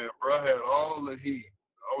 bro, I had all the heat.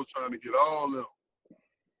 I was trying to get all of them.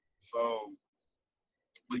 So,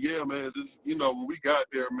 but yeah, man, just, when we got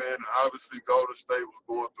there, man, obviously Golden State was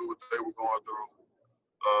going through what they were going through.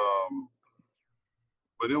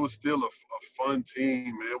 But it was still a fun team,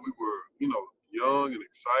 man. We were, young and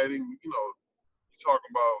exciting. You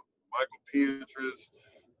talking about Michael Pietras,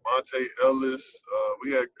 Monte Ellis.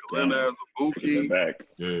 We had Kalena Azubuike. Back.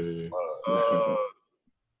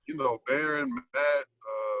 Baron, Matt,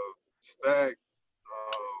 Stack.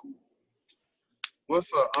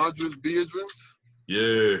 What's Andres Biedrins?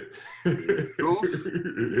 Yeah. Goose?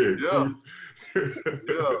 Yeah.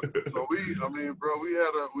 Yeah. So bro, we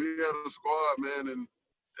had a squad, man,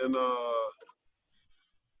 and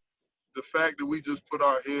the fact that we just put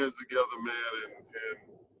our heads together, man, and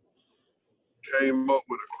came up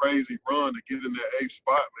with a crazy run to get in that 8th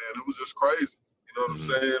spot, man. It was just crazy. You know what I'm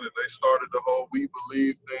saying? And they started the whole We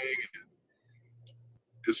Believe thing. And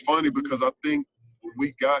it's funny because I think when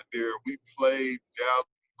we got there, we played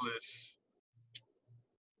Dallas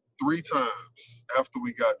 3 times after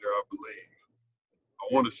we got there, I believe.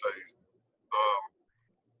 I want to say.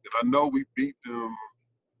 And I know we beat them.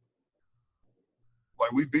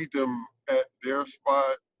 Like, we beat them at their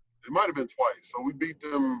spot. It might have been twice. So we beat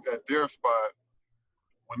them at their spot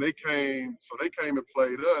when they came. So they came and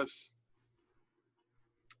played us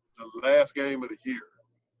the last game of the year.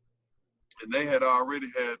 And they had already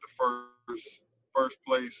had the first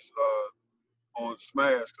place on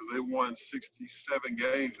Smash because they won 67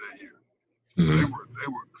 games that year. So Mm-hmm. they were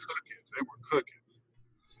cooking. They were cooking.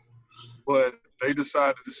 But they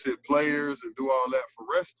decided to sit players and do all that for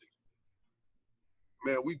resting.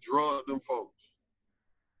 Man, we drugged them folks.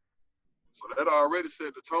 So that already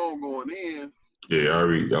set the tone going in. Yeah,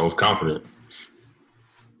 I was confident.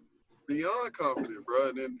 Beyond confident, bro.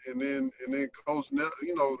 And then Coach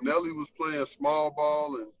Nelly was playing small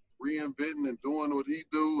ball and reinventing and doing what he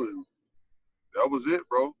do, and that was it,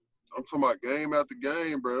 bro. I'm talking about game after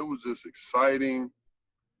game, bro. It was just exciting.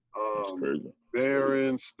 That's crazy.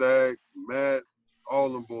 Barron, Stack, Matt, all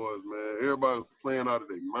them boys, man. Everybody was playing out of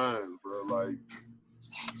their minds, bro. Like,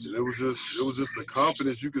 and it was just the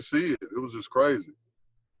confidence. You could see it. It was just crazy.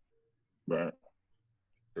 Right.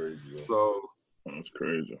 Crazy. So that's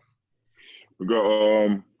crazy. We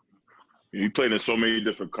go. You played in so many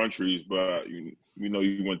different countries, but you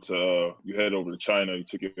went to you head over to China. You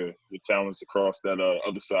took your talents across that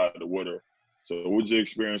other side of the water. So, what was your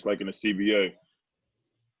experience like in the CBA?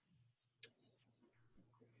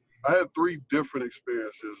 I had 3 different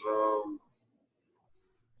experiences.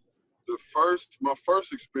 My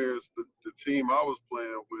first experience, the team I was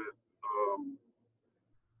playing with,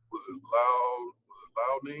 was it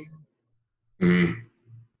Liaoning? Mm-hmm.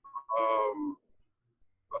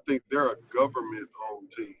 I think they're a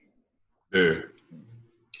government-owned team. Yeah.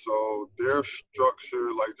 So their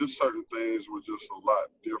structure, like just certain things were just a lot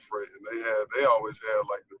different. And they always had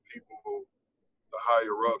like the people, the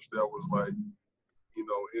higher ups that was like,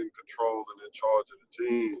 in control and in charge of the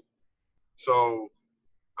team. So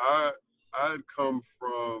I had come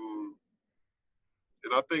from,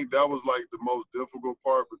 and I think that was like the most difficult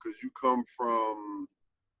part because you come from,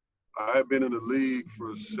 I had been in the league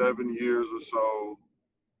for 7 years or so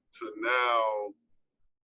to now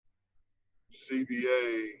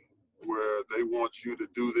CBA where they want you to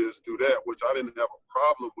do this, do that, which I didn't have a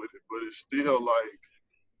problem with it, but it's still like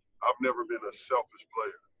I've never been a selfish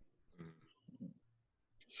player.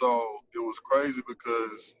 So it was crazy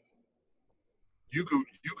because you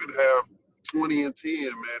could have 20 and 10,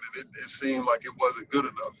 man, and it seemed like it wasn't good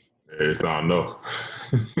enough. Yeah, it's not enough.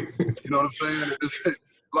 You know what I'm saying?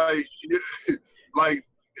 like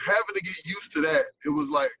having to get used to that, it was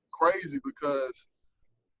like crazy because,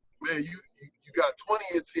 man, you got 20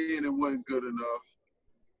 and 10 and wasn't good enough.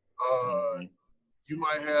 You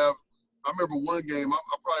might have, I remember one game, I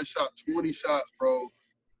probably shot 20 shots, bro,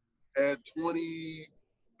 had 20,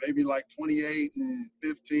 maybe like 28 and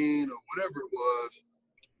 15 or whatever it was,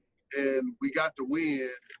 and we got the win,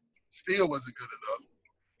 still wasn't good enough.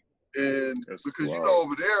 And That's because wild.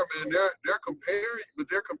 over there, man, they're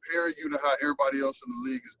comparing you to how everybody else in the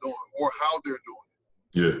league is doing or how they're doing it.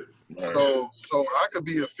 Yeah. Right. So I could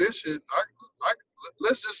be efficient. I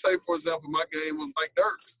let's just say, for example, my game was like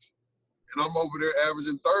Dirk's, and I'm over there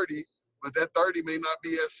averaging 30, but that 30 may not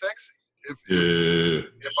be as sexy. If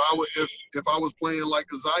I was playing like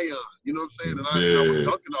a Zion, you know what I'm saying, and I was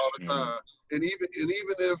dunking all the time, and even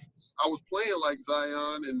if I was playing like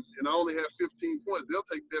Zion and I only had 15 points, they'll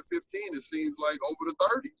take that 15. It seems like over the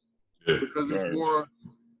 30 because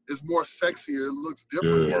it's more sexier. It looks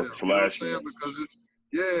different. More now, flashy. you know what I'm saying? Because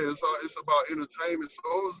it's about entertainment. So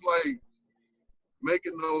it was like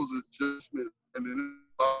making those adjustments, and then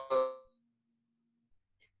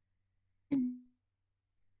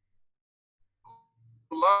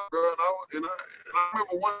a lot, bro. And I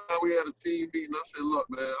remember one time we had a team meeting. I said, "Look,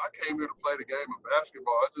 man, I came here to play the game of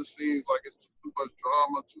basketball. It just seems like it's too much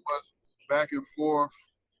drama, too much back and forth.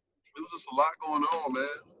 It was just a lot going on,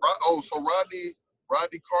 man." So Rodney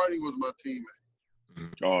Carney was my teammate.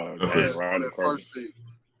 Oh, okay. On that first team.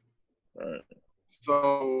 Right.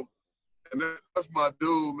 So, and that's my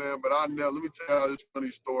dude, man. But let me tell you this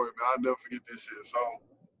funny story, man. I'll never forget this shit. So,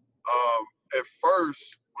 at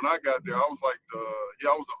first, when I got there, I was like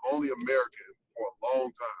I was the only American for a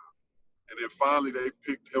long time. And then finally they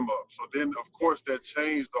picked him up. So then, of course, that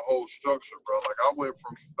changed the whole structure, bro. Like I went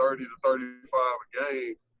from 30 to 35 a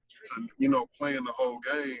game to, playing the whole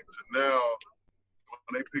game to now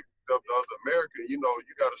when they picked up the other American, you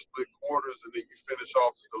got to split quarters and then you finish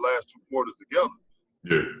off the last 2 quarters together.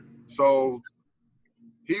 Yeah. So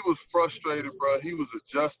he was frustrated, bro. He was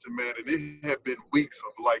adjusting, man, and it had been weeks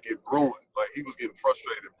of like it brewing. Like he was getting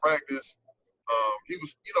frustrated in practice. He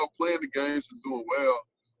was, playing the games and doing well,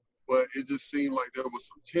 but it just seemed like there was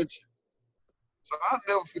some tension. So I'll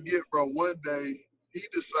never forget, bro. One day he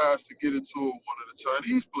decides to get into one of the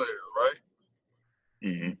Chinese players, right?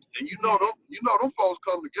 Mm-hmm. And them folks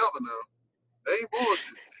come together now. They ain't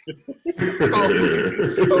bullshit.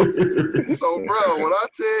 So, bro, when I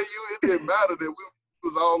tell you it didn't matter that we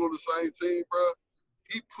was all on the same team, bro,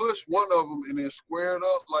 he pushed one of them and then squared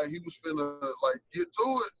up like he was finna like get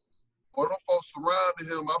to it. When them folks surrounded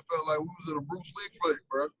him, I felt like we was in a Bruce Lee flick,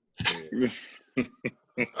 bro.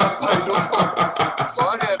 So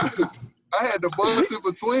I had to bust in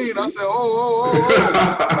between. I said, oh.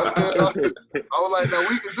 I was like, now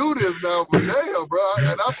we can do this now, but damn, bro.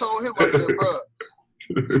 And I told him, I said, bro,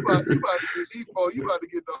 you about to get these folks, you about to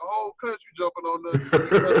get the whole country jumping on us. You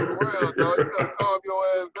messing around, dog. You gotta calm your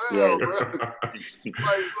ass down, bro.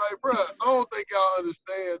 like, bro, I don't think y'all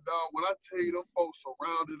understand, dog. When I tell you them folks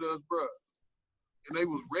surrounded us, bro, and they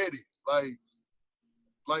was ready,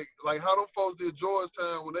 like how them folks did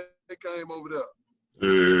Georgetown when they came over there.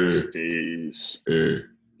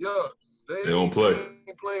 Yeah, they don't play. They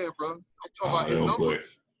ain't playing, bro. I'm talking about in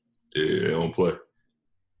numbers. Yeah, they don't play.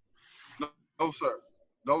 No, sir.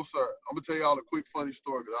 No, sir. I'm gonna tell y'all a quick funny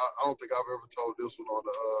story because I don't think I've ever told this one on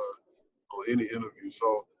any interview.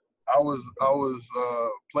 So I was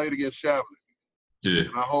played against Shavlik. Yeah.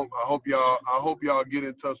 And I hope y'all get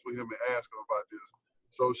in touch with him and ask him about this.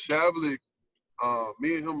 So Shavlik,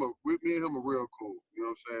 me and him are real cool. You know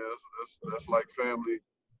what I'm saying? That's like family.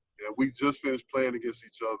 And we just finished playing against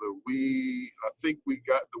each other. I think we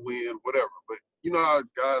got the win, whatever. But you know how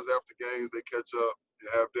guys after games they catch up and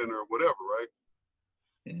have dinner or whatever, right?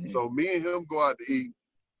 Mm-hmm. So me and him go out to eat,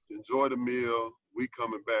 enjoy the meal. We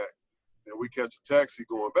coming back, and we catch a taxi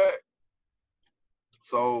going back.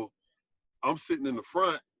 So I'm sitting in the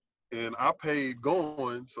front, and I paid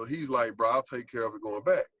going. So he's like, "Bro, I'll take care of it going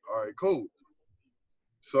back." All right, cool.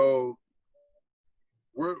 So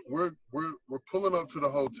we're pulling up to the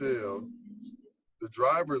hotel. The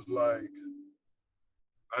driver's like,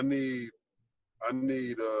 I need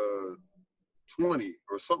 20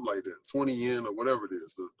 or something like that, 20 yen or whatever it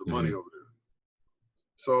is, the money over there.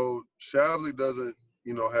 So Shavlik doesn't,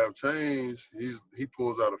 have change. He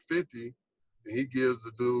pulls out a 50 and he gives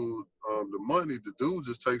the dude the money. The dude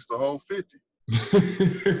just takes the whole 50.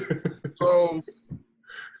 So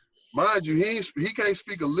mind you, he can't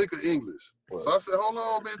speak a lick of English. So I said, hold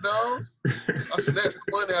on, big dog. I snatched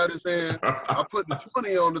the money out of his hand. I put the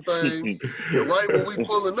 20 on the thing. And right when we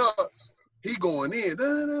pulling up, he going in.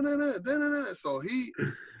 So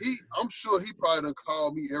I'm sure he probably done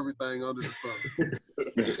called me everything under the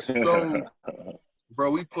sun. So, bro,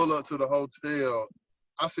 we pull up to the hotel.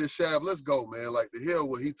 I said, Shav, let's go, man. Like, the hell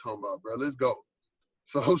what he talking about, bro. Let's go.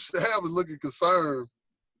 So Shav was looking concerned.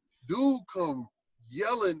 Dude come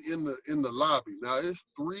yelling in the lobby. Now it's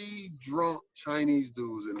 3 drunk Chinese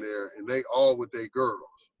dudes in there, and they all with their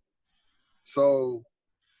girls. So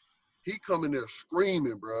he come in there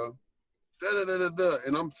screaming, bro.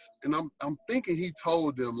 And I'm thinking he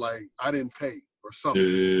told them like I didn't pay or something.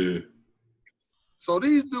 Yeah. So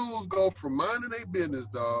these dudes go from minding their business,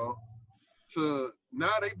 dog, to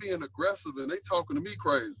now they being aggressive and they talking to me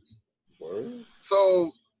crazy. Word?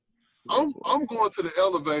 So I'm going to the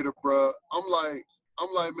elevator, bro. I'm like,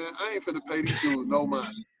 man, I ain't finna pay these dudes no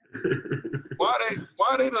mind.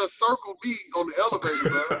 Why they done circled me on the elevator,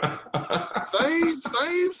 bro?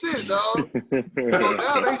 Same shit, dog. So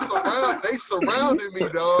now they surrounded me,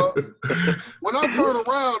 dog. When I turn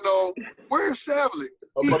around, though, where's Shavlik?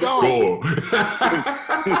 He gone.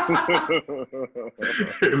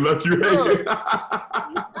 Left you hanging. Bro,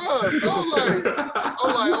 I'm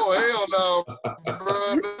like, oh hell no, bro.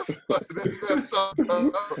 That's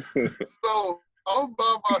something. So I'm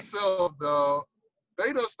by myself, dog.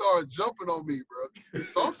 They done started jumping on me, bro.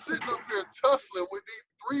 So I'm sitting up here tussling with these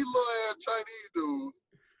 3 little ass Chinese dudes,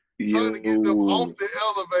 trying to get them off the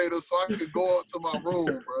elevator so I could go up to my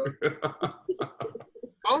room, bro.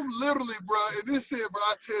 I'm literally, bro, and this shit, bro,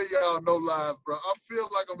 I tell y'all no lies, bro. I feel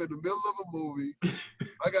like I'm in the middle of a movie.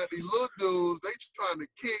 I got these little dudes, they trying to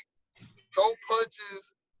kick, throw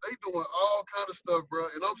punches, they doing all kind of stuff, bro.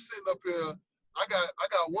 And I'm sitting up here. I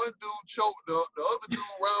got one dude choked up, the other dude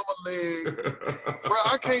around my leg. Bro,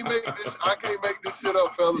 I can't make this shit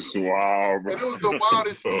up, fellas. Wow, bro. And it was the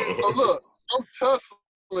wildest shit. So look, I'm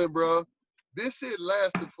tussling, bro. This shit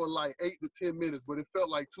lasted for like 8 to 10 minutes, but it felt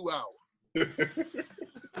like 2 hours.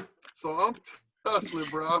 So I'm tussling,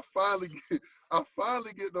 bro. I finally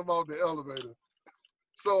get them off the elevator.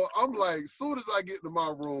 So I'm like, soon as I get to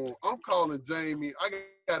my room, I'm calling Jamie. I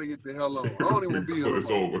gotta get the hell on. I don't even want to be here. It's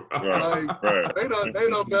over. Like, Right. they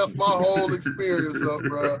done messed my whole experience up,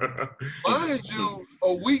 bro. Mind you,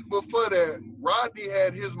 a week before that, Rodney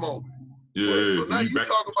had his moment. Yeah. So now you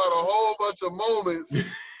talk about a whole bunch of moments.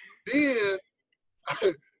 Then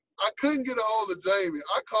I couldn't get a hold of Jamie.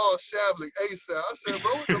 I called Shavlik ASAP. I said,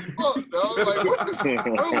 bro, what the fuck, dog? Like, where was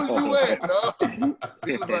you at, dog?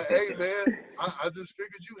 He was like, hey, man, I just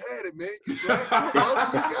figured you had it, man. You glad your brother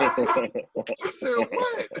you got it? I said,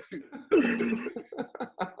 what?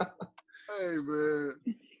 Hey, man.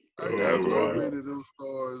 I got so many of them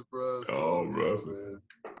stories, bro. Oh, bro. Man.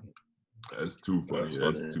 That's too funny.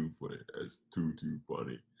 That's too funny. That's too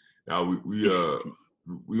funny. Now we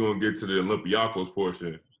gonna get to the Olympiacos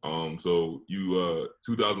portion. So you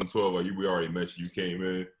 2012, like we already mentioned, you came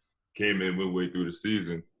in midway through the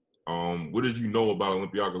season. What did you know about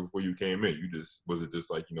Olympiacos before you came in? Was it just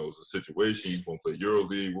like, it was a situation? You was gonna play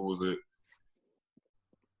EuroLeague? What was it?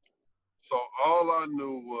 So all I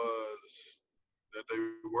knew was that they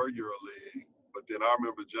were EuroLeague, but then I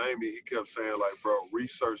remember Jamie, he kept saying like, bro,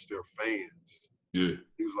 research their fans. Yeah.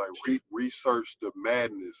 He was like, research the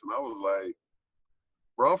madness. And I was like,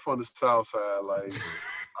 bro, I'm from the South Side. Like,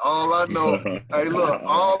 all I know, hey, look,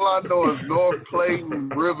 all I know is North Clayton,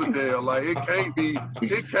 Riverdale. Like, it can't be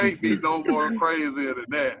no more crazier than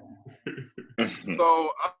that.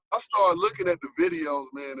 So I started looking at the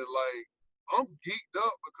videos, man, and like, I'm geeked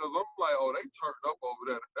up because I'm like, oh, they turned up over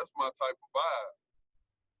there. That's my type of vibe.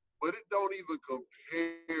 But it don't even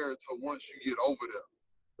compare to once you get over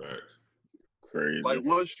there. Facts. Crazy. Like,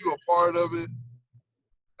 once you're a part of it.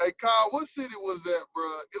 Hey, Kyle, what city was that,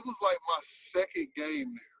 bro? It was like my second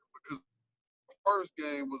game there because the first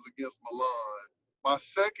game was against Milan. My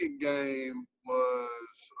second game was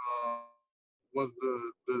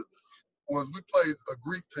we played a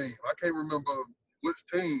Greek team. I can't remember which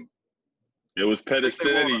team. It was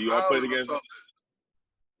Pedicetti. You all played against.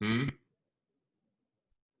 Hmm.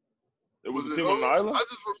 It was a team on the island. I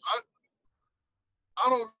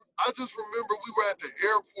just remember we were at the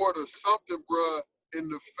airport or something, bro,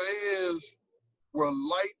 and the fans were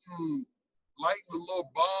lighting the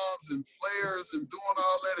little bombs and flares and doing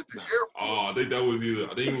all that at the airport. Oh, I think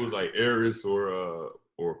it was like Aris or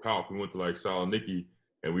Palp. We went to like Saloniki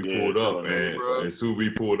and we pulled up, and as soon as we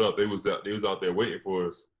pulled up, they was out there waiting for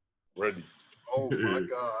us. Ready. Oh my God!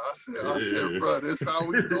 I said, bro, this how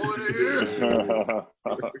we doing it here.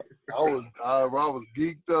 I was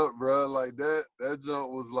geeked up, bro. Like that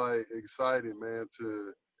jump was like exciting, man.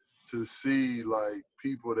 To see like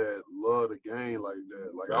people that love the game like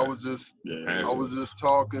that. Like I was just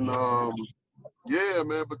talking. Yeah,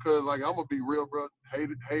 man. Because like I'm gonna be real, bro.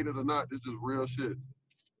 Hate it or not, this is real shit.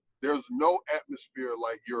 There's no atmosphere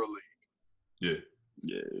like EuroLeague. Yeah.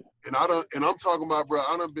 Yeah. And I'm talking about, bro,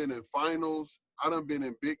 I done been in finals. I done been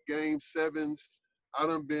in big game sevens. I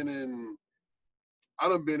done been in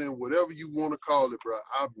whatever you want to call it, bro.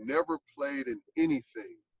 I've never played in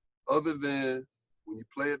anything other than when you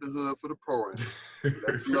play at the hood for the pro-am.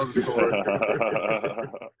 That's another story.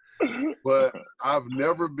 But I've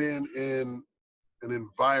never been in an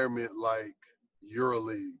environment like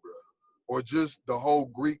EuroLeague, bro. Or just the whole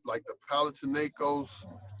Greek, like the Panathinaikos,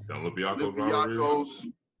 the Olympiacos.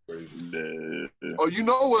 Oh, you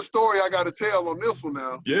know what story I got to tell on this one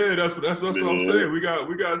now? Yeah, that's what I'm saying. We got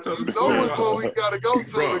to tell the story. You know which one we got to go to,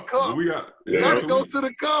 the cup. We got to go to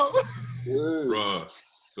the cup. Bruh.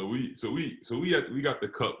 So we got the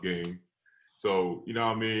cup game. So, you know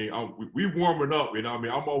what I mean? We warming up, you know what I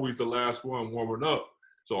mean? I'm always the last one warming up.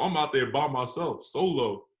 So I'm out there by myself,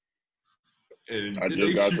 solo. And I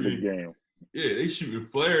just got to the game. Yeah, they shooting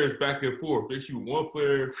flares back and forth. They shoot one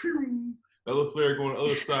flare, phew, another flare going to the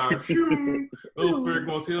other side, phew, another flare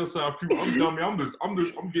going to the other side, phew. I'm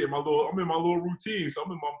getting my little routine. So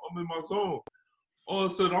I'm in my zone. All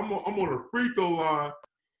of a sudden I'm on a free throw line.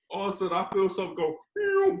 All of a sudden I feel something go,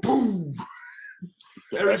 boom.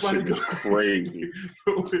 Everybody go crazy.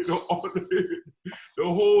 The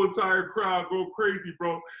whole entire crowd go crazy,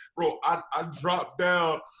 bro. Bro, I dropped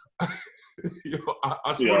down. Yo,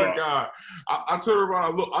 I swear to God, I turned around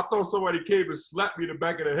and look. I thought somebody came and slapped me in the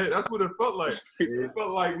back of the head. That's what it felt like. It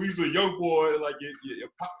felt like we was a young boy, like you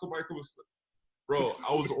pop somebody come. Bro,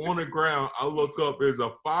 I was on the ground. I look up, there's a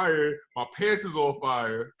fire. My pants is on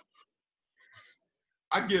fire.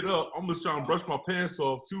 I get up. I'm just trying to brush my pants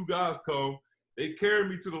off. Two guys come. They carry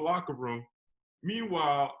me to the locker room.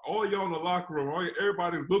 Meanwhile, all y'all in the locker room,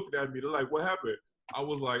 everybody's looking at me. They're like, what happened? I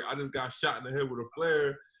was like, I just got shot in the head with a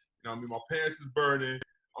flare. You know what I mean? My pants is burning.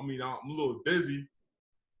 I mean, I'm a little dizzy.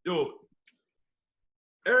 Yo,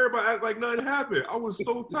 Everybody act like nothing happened. I was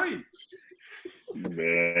so tight.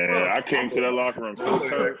 Man, Bro, I came to that locker room so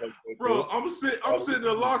tight. Bro, I'm sitting in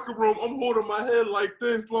the locker room. I'm holding my head like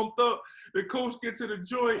this, lumped up. The coach gets to the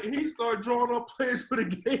joint, and he started drawing up plays for the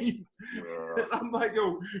game. And I'm like,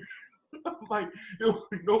 yo,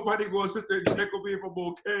 nobody gonna sit there and check on me if I'm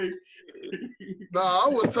okay. Nah, I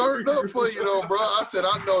was turned up for you though, bro. I said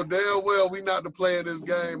I know damn well we not to play in this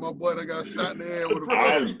game. My boy, that got shot in the head with a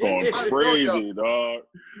I was going I crazy, dog.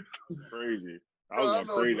 Crazy. I was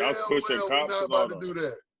going crazy. I was pushing cops not and all about to do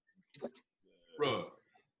that. Bro,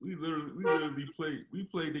 we literally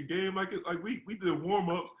played the game like we did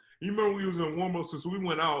warm-ups. You remember we was in warm-ups, so we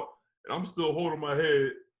went out, and I'm still holding my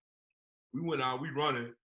head. We went out, we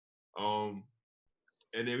running. And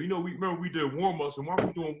then we remember we did warm-ups, and while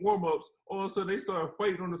we doing warm-ups, all of a sudden they started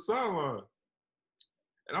fighting on the sideline.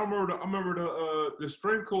 And I remember the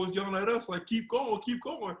strength coach yelling at us like, keep going.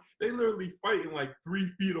 They literally fighting like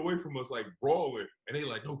 3 feet away from us, like brawling. And they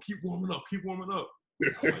like, no, keep warming up.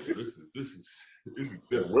 I'm like, this is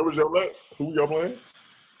different. Where was y'all at? Who y'all playing?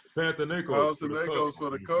 Panathinaikos for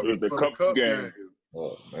the cup. It was the cup game.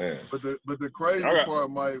 Oh man. But the crazy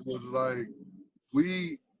part, Mike, was like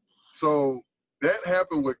so that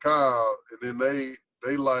happened with Kyle, and then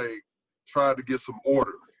they like tried to get some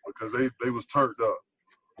order because they was turned up.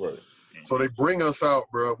 Right. So they bring us out,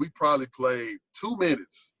 bro. We probably played 2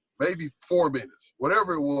 minutes, maybe 4 minutes,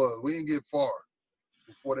 whatever it was. We didn't get far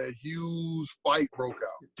before that huge fight broke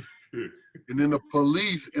out. And then the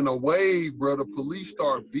police, in a wave, bro, the police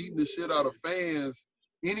start beating the shit out of fans.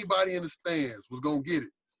 Anybody in the stands was going to get it.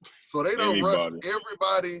 So they done rushed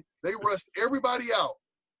everybody. They rushed everybody out.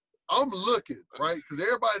 I'm looking, right? Because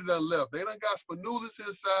everybody done left. They done got Spanulis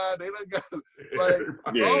inside. They done got, like,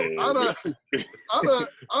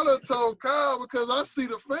 I done told Kyle because I see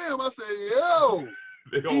the fam. I said, yo,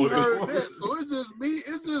 he heard that. So it's just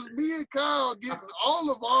me and Kyle getting all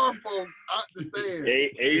of our folks out the stand.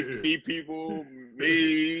 AC people,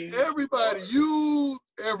 me. Everybody,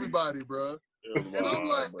 bro. And I'm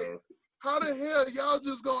like, how the hell y'all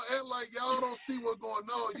just gonna act like y'all don't see what's going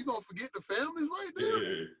on? You gonna forget the families right there?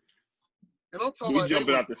 Yeah. And I'm talking We about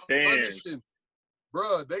jumping out the stands.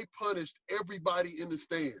 Bruh, they punished everybody in the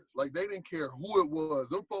stands. Like, they didn't care who it was.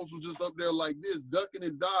 Them folks was just up there like this, ducking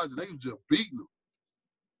and dodging. They was just beating them.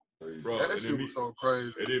 Bro, that shit was so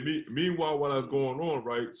crazy. And then meanwhile, while that's going on,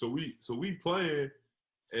 right? So we playing,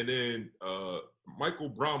 and then Michael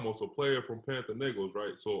Bramos, a player from Panathinaikos,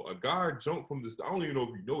 right? So a guy jumped from I don't even know if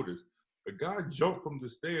you noticed. A guy jumped from the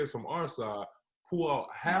stands from our side, pulled out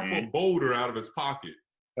half a boulder out of his pocket.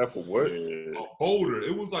 Half a what? A boulder.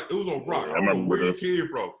 It was a rock. I don't know where he came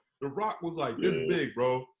from. The rock was like this big,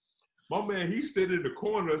 bro. My man, he stood in the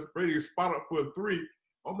corner ready to spot up for a 3.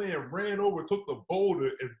 My man ran over, took the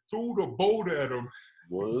boulder, and threw the boulder at him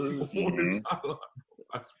on the sideline.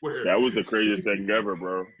 I swear. That was the craziest thing ever,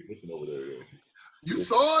 bro. Listen over there, yo. You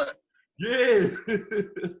saw it? Yeah.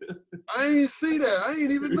 I ain't see that. I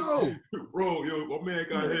ain't even know. Bro, my man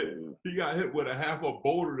got hit. He got hit with a half a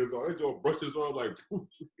boulder. That joint brushed his arm like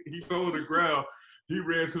he fell on the ground. He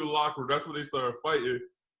ran to the locker room. That's when they started fighting.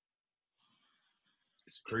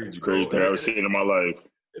 It's crazy. It's crazy thing I've ever seen in my life.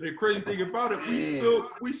 And the crazy thing about it,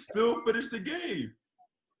 we still finished the game.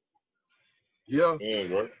 Yeah.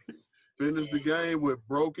 Right. Finished the game with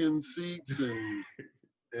broken seats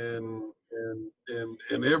and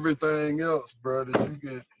everything else, bro,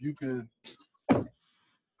 that you could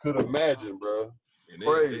imagine, bro. And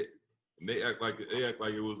they act like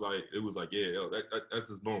it was like yeah, yo, that's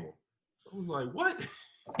just normal. I was like, what?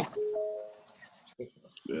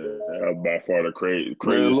 Yeah, that was by far the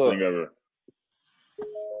craziest thing ever.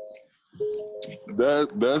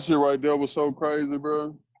 That shit right there was so crazy,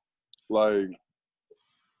 bro. Like,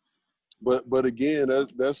 but again,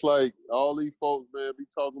 that's like all these folks, man, be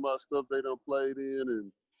talking about stuff they done played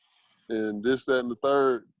in and this, that, and the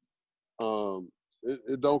third.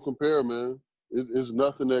 It don't compare, man. It's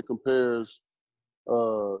nothing that compares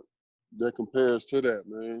to that,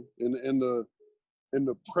 man. And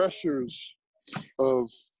the pressures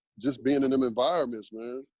of just being in them environments,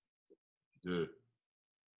 man. Yeah.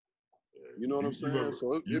 You know what I'm saying?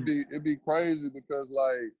 So it'd be crazy because,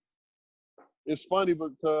 like, it's funny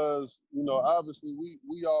because, you know, obviously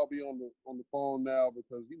we all be on the phone now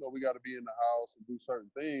because, you know, we got to be in the house and do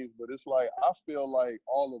certain things. But it's like, I feel like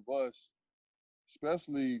all of us,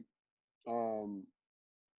 especially, you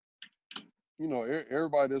know,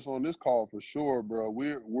 everybody that's on this call for sure, bro,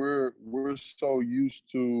 we're so used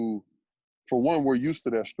to, for one, we're used to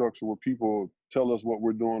that structure where people tell us what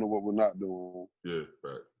we're doing or what we're not doing. Yeah,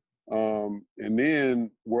 right. And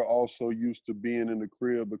then we're also used to being in the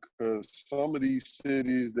crib because some of these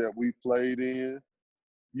cities that we played in,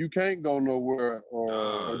 you can't go nowhere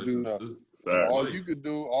or do nothing. All you could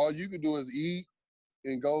do is eat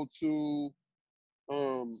and go to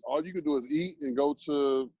all you could do is eat and go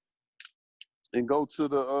to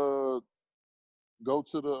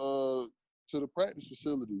the practice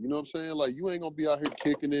facility. You know what I'm saying? Like, you ain't gonna be out here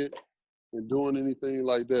kicking it and doing anything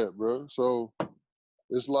like that, bro. So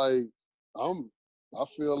it's like I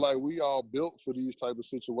feel like we all built for these type of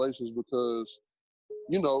situations because,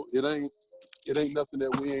 you know, it ain't nothing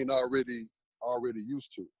that we ain't already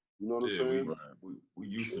used to. You know what I'm saying? We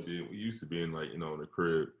used to being like, you know, in the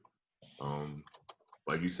crib.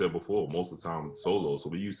 Like you said before, most of the time solo. So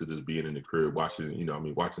we used to just being in the crib watching, you know,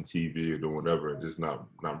 watching TV or doing whatever, and just not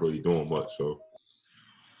really doing much. So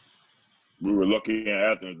we were lucky in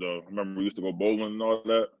Athens, though. Remember, we used to go bowling and all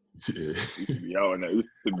that. Yeah. We used to be out in that. We used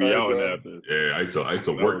to be out in Athens. Yeah, I used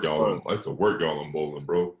to work y'all. I used to work y'all on bowling,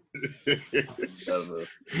 bro. Never.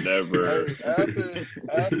 Hey,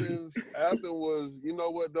 Athens was, you know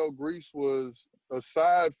what though? Greece was,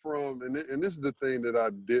 aside from, and this is the thing that I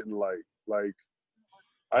didn't like. Like,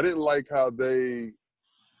 I didn't like how they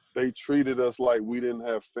treated us like we didn't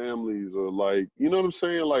have families, or like, you know what I'm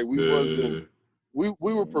saying? Like, we wasn't, we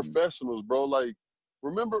were professionals, bro. Like,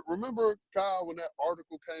 remember Kyle, when that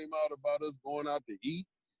article came out about us going out to eat?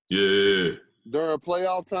 Yeah. During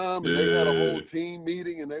playoff time, and they had a whole team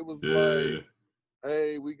meeting, and they was like,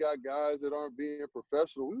 hey, we got guys that aren't being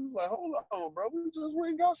professional. We was like, hold on, bro. We just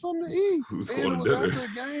went and got something to eat. And it was after the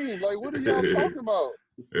game. Like, what are y'all talking about?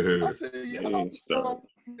 I said, y'all stop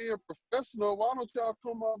being professional. Why don't y'all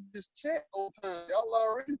come up with this check on time? Y'all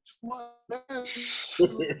already 2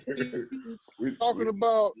 months down. Talking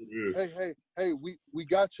about, hey, we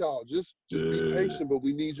got y'all. Just be patient, but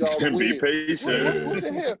we need y'all to win. Be patient. What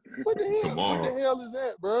the hell? What the hell is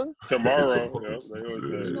that, bro? Tomorrow.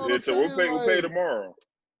 You know what I'm saying? We'll pay tomorrow.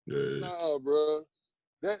 Nah, bro.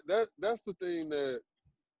 That's the thing that,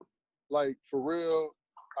 like, for real,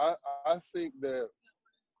 I think that,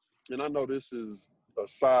 and I know this is a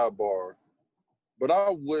sidebar, but I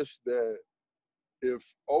wish that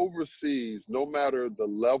if overseas, no matter the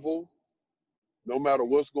level, no matter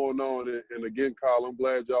what's going on, and again, Kyle, I'm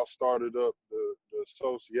glad y'all started up the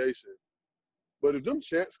association, but if them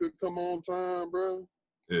checks could come on time, bro.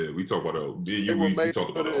 Yeah, we talk about that. We talk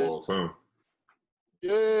about it all the time.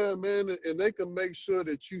 Yeah, man, and they can make sure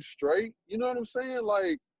that you straight. You know what I'm saying?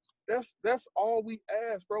 Like, that's all we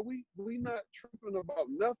ask, bro. We not tripping about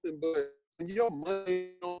nothing, but when your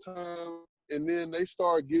money on time, and then they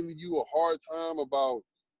start giving you a hard time about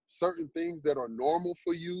certain things that are normal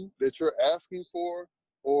for you that you're asking for,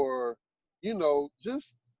 or, you know,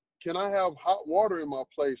 just, can I have hot water in my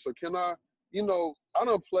place, or can I, you know, I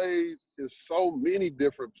done played in so many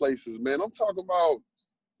different places, man. I'm talking about,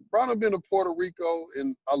 bro, I've been to Puerto Rico,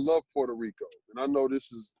 and I love Puerto Rico, and I know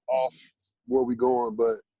this is off where we going,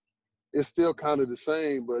 but it's still kind of the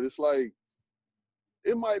same. But it's like,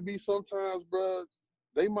 it might be sometimes, bro,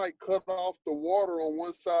 they might cut off the water on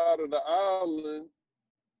one side of the island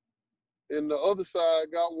and the other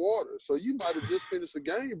side got water. So you might have just finished the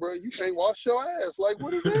game, bro. You can't wash your ass. Like,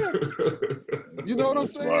 what is that? You know what I'm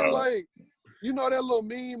saying? Wow. Like, you know that little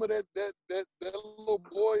meme of that little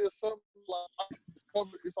boy or something, like,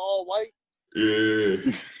 it's all white?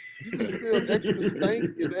 Yeah. You just feel extra stank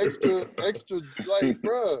and extra, like,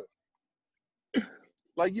 bro.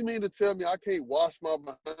 Like, you mean to tell me I can't wash my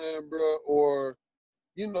behind, bro? Or,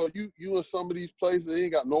 you know, you in some of these places, they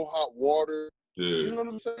ain't got no hot water. Yeah. You know what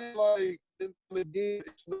I'm saying? Like, and again,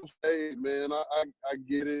 it's no shade, man. I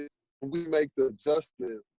get it. We make the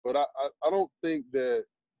adjustment. But I don't think that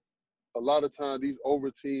a lot of times these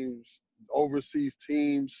overseas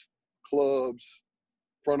teams, clubs,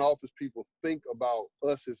 front office people think about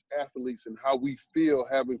us as athletes and how we feel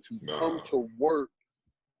having to come to work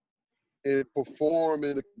and perform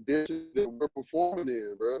in the conditions that we're performing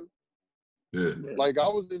in, bro. Yeah. Like, I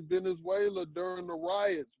was in Venezuela during the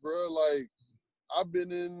riots, bro. Like, I've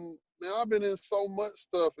been in so much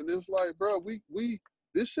stuff, and it's like, bro, we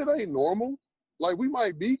this shit ain't normal. Like, we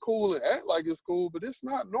might be cool and act like it's cool, but it's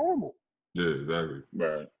not normal. Yeah, exactly.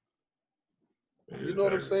 Right. Yeah, you know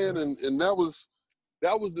what I'm saying? And that was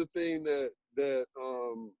the thing that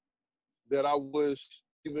I wish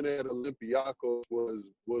even at Olympiacos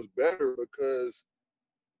was better, because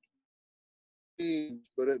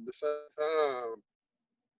but at the same time,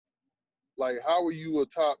 like, how are you a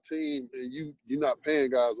top team and you're not paying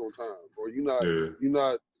guys on time, or you're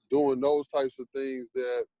not doing those types of things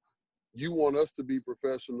that you want us to be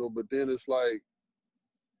professional, but then it's like,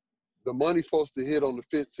 the money's supposed to hit on the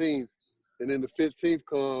 15th, and then the 15th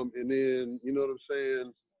come, and then, you know what I'm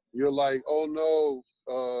saying, you're like, oh no,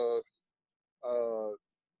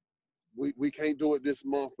 we can't do it this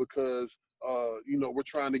month because, you know, we're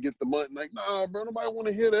trying to get the money. Like, nah, bro, nobody want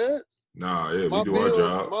to hear that. Nah, yeah, we do our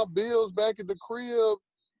job. My bills back at the crib,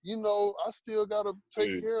 you know, I still got to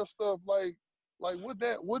take care of stuff. Like what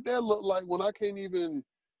that look like when I can't even,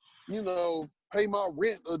 you know, pay my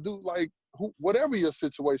rent or do, like, whatever your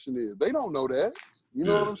situation is. They don't know that. You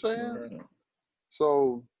know what I'm saying? Right.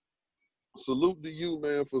 So salute to you,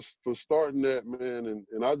 man, for starting that, man.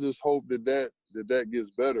 And I just hope that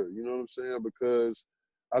gets better. You know what I'm saying? Because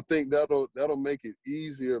I think that'll make it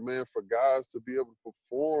easier, man, for guys to be able to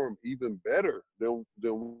perform even better than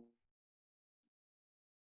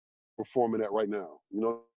performing at right now. You know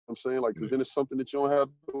what I'm saying? Like, because then it's something that you don't have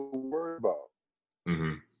to worry about.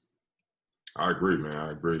 Mm-hmm. I agree, man.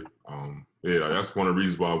 I agree. Yeah, that's one of the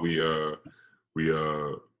reasons why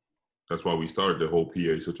that's why we started the whole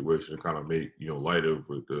PA situation to kind of make, you know, light of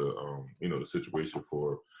the you know, the situation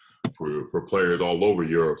for players all over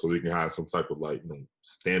Europe, so we can have some type of, like, you know,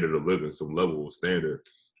 standard of living, some level of standard.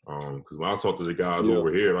 Because when I talk to the guys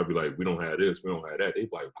over here, I'd be like, we don't have this, we don't have that. They be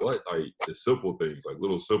like, what? Like, the simple things, like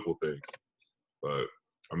little simple things. But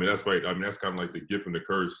I mean, that's right. I mean, that's kind of like the gift and the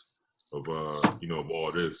curse of you know, of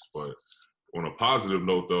all this. But on a positive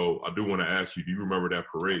note, though, I do want to ask you: do you remember that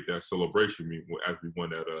parade, that celebration after we won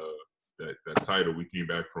that title? We came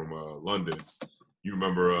back from London. You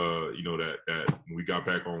remember, you know, that when we got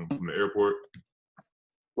back home from the airport?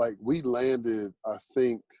 Like, we landed, I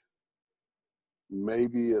think,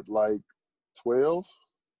 maybe at like 12.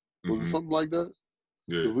 Was it something like that?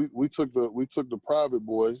 Yeah. Because we took the private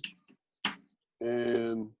boy,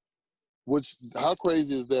 and which, how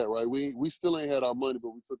crazy is that, right? We still ain't had our money,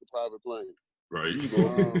 but we took the private plane. Right.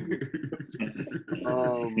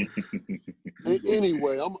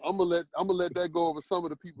 Anyway, I'm gonna let that go over some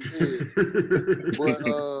of the people's heads. But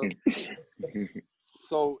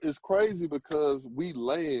so it's crazy because we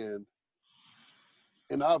land,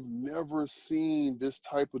 and I've never seen this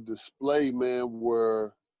type of display, man,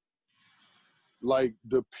 where, like,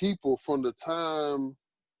 the people from the time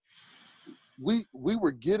we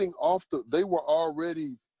were getting off they were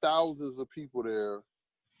already thousands of people there.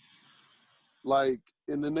 Like,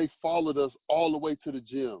 and then they followed us all the way to the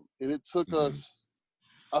gym. And it took us,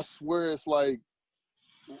 I swear it's like,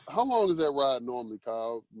 how long is that ride normally,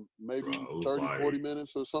 Kyle? Maybe 30, like 40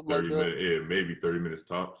 minutes or something like that? Yeah, maybe 30 minutes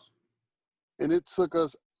tops. And it took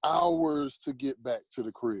us hours to get back to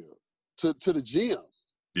the crib, to the gym.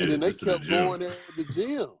 Yeah, and then they kept going at the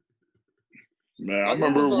gym. Man, I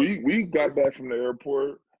remember we got back from the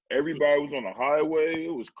airport. Everybody was on the highway.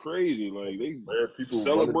 It was crazy. Like, people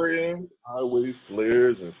celebrating. Highway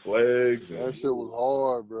flares and flags. That shit was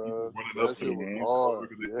hard, bro. That shit was hard.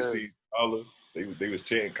 Because they see Kyler. They was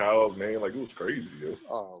chanting Kyle's name. Like, it was crazy, yo.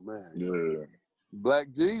 Oh, man. Yeah.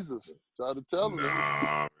 Black Jesus. Try to tell him.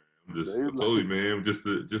 Nah, I told you, man. I'm just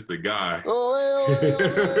a guy.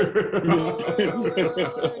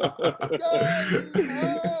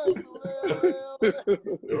 I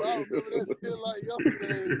remember that shit like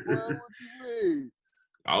yesterday, bro. What you mean?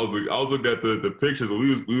 I was looking at the pictures.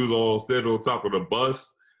 We was all standing on top of the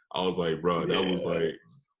bus. I was like, bro, that was like,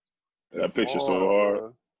 that picture's so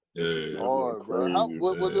hard. Yeah, hard, bro.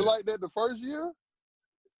 Was it like that the first year?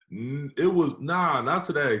 It was not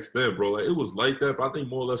to that extent, bro. Like, it was like that, but I think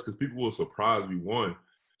more or less because people were surprised we won.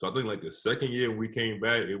 So I think like the second year when we came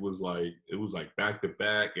back, it was like back to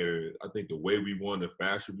back, and I think the way we won, the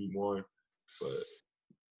fashion we won. But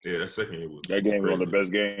yeah, that second year was that game was one of the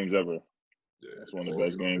best games ever. Yeah, that's one of the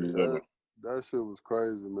best games ever. That shit was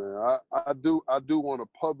crazy, man. I do want to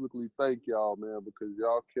publicly thank y'all, man, because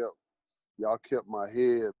y'all kept my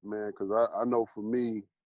head, man. Because I know for me,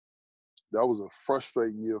 that was a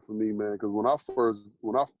frustrating year for me, man. Because when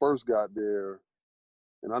I first got there,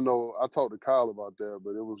 and I know I talked to Kyle about that,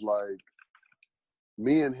 but it was like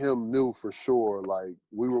me and him knew for sure, like,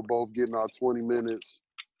 we were both getting our 20 minutes.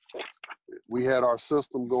 We had our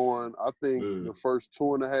system going. I think the first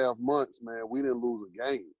 2.5 months, man, we didn't lose a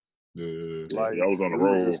game. Like, I was on the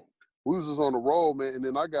road. We was just on the road, man. And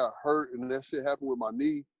then I got hurt, and that shit happened with my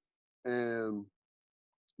knee. And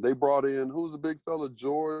they brought in, who's the big fella?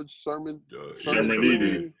 George Sherman.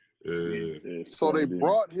 Sherman. So they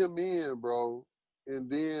brought him in, bro. And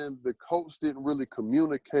then the coach didn't really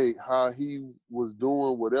communicate how he was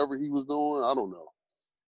doing whatever he was doing. I don't know.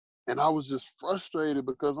 And I was just frustrated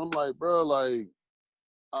because I'm like, bro, like,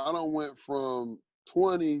 I done went from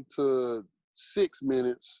 20 to 6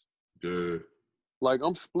 minutes. Good. Like,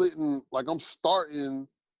 I'm splitting, like, I'm starting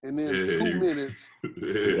and then 2 minutes.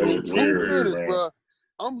 That In was 2 weird, minutes, man. bro,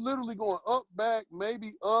 I'm literally going up, back,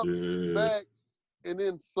 maybe up, back, and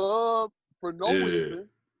then sub for no reason.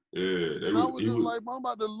 Yeah, And I was just like, bro, I'm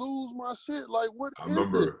about to lose my shit. Like, what I is this?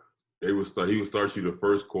 remember he would start you the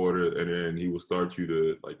first quarter, and then he would start you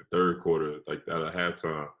the third quarter, like at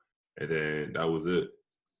halftime, and then that was it.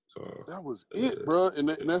 So that was it, bro. And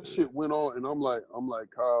that shit went on, and I'm like,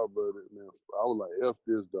 Kyle, brother, man, I was like, F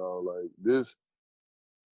this, dog. Like this,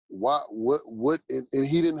 why, what? And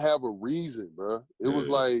he didn't have a reason, bro. It was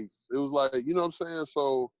like, you know what I'm saying?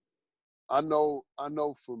 So I know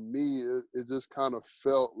for me, it just kind of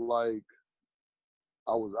felt like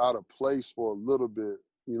I was out of place for a little bit.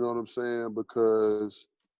 You know what I'm saying? Because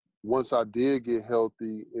once I did get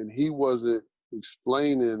healthy, and he wasn't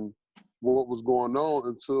explaining what was going on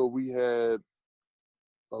until we had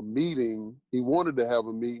a meeting. He wanted to have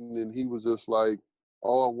a meeting, and he was just like,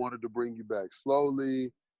 oh, I wanted to bring you back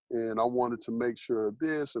slowly, and I wanted to make sure of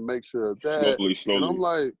this and make sure of that. Slowly. And I'm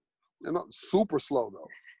like, and I'm super slow though.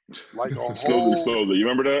 Like a whole slowly. You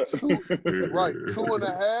remember that?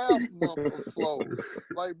 2.5 months of slow.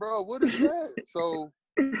 Like, bro, what is that? So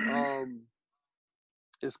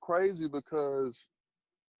it's crazy because,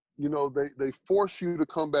 you know, they force you to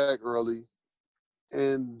come back early,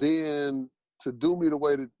 and then to do me the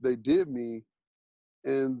way that they did me,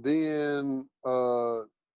 and then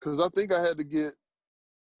because I think I had to get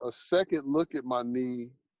a second look at my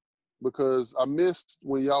knee because I missed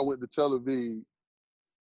when y'all went to Tel Aviv,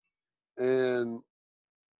 and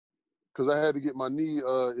because I had to get my knee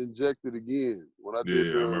injected again when I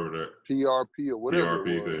did I remember that PRP or whatever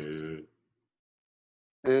it was. thing.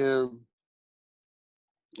 And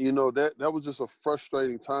you know, that was just a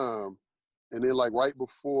frustrating time. And then like right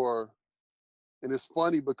before, and it's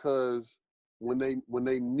funny because when they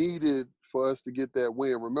needed for us to get that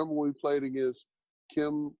win, remember when we played against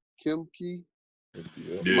Kimki?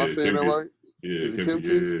 Am I saying that right? Yeah, Is it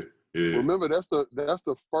Kimki? Yeah. Remember, that's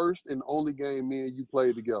the first and only game me and you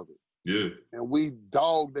played together. Yeah. And we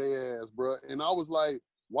dogged their ass, bro. And I was like,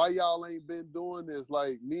 why y'all ain't been doing this?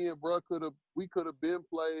 Like, me and bro could have been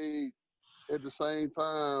played at the same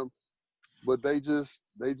time, but they just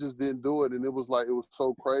didn't do it. And it was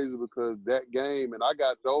so crazy because that game, and I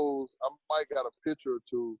got those, I might got a picture or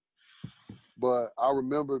two, but I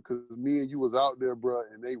remember because me and you was out there, bro,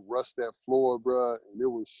 and they rushed that floor, bro, and it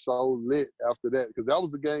was so lit after that because that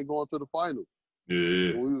was the game going to the final.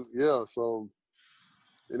 Yeah. So,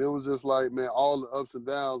 and it was just like, man, all the ups and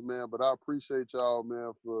downs, man, but I appreciate y'all,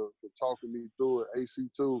 man, for talking me through it, AC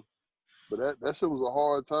too. But that shit was a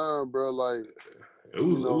hard time, bro. Like, it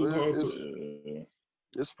was hard.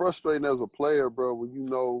 It's frustrating as a player, bro, when you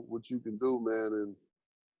know what you can do, man,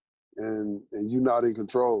 and you're not in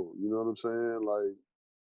control. You know what I'm saying? Like,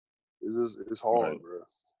 it's hard, Right. bro.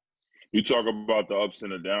 You talk about the ups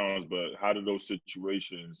and the downs, but how do those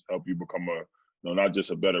situations help you become not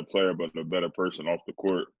just a better player, but a better person off the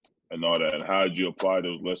court and all that? And how did you apply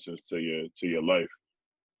those lessons to your life?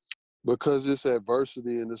 Because it's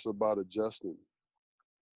adversity and it's about adjusting.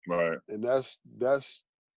 Right. And that's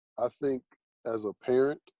I think as a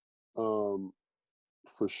parent, for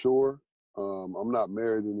sure. I'm not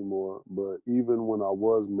married anymore, but even when I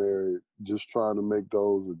was married, just trying to make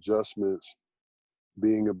those adjustments,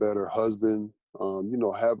 being a better husband,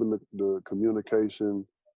 having the communication,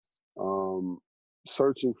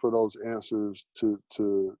 searching for those answers to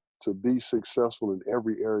be successful in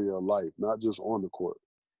every area of life, not just on the court.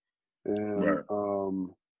 And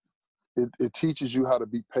it teaches you how to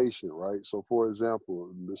be patient, right? So, for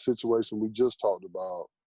example, the situation we just talked about,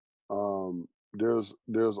 there's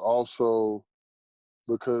also,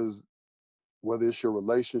 because whether it's your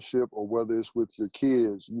relationship or whether it's with your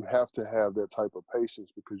kids, you have to have that type of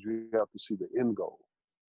patience because you have to see the end goal.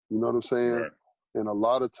 You know what I'm saying? Right. And a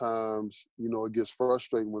lot of times, it gets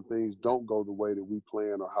frustrating when things don't go the way that we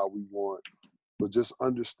plan or how we want. But just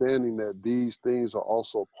understanding that these things are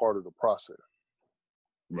also part of the process.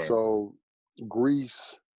 Right. So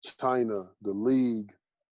Greece, China, the league,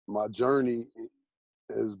 my journey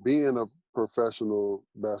as being a professional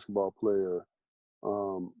basketball player,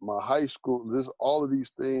 my high school, all of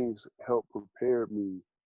these things help prepare me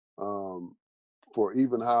for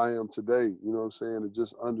even how I am today. You know what I'm saying? And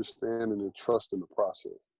just understanding and trusting the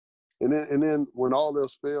process. And then when all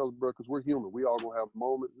else fails, bro, because we're human, we all gonna have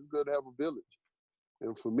moments. It's good to have a village.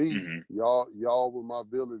 And for me, y'all were my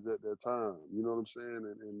village at that time. You know what I'm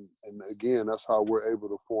saying? And again, that's how we're able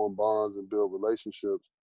to form bonds and build relationships.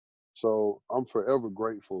 So I'm forever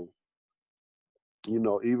grateful,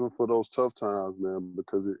 even for those tough times, man,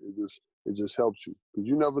 because it just helps you. Because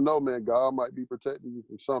you never know, man, God might be protecting you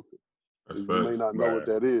from something. That's You may facts. not know what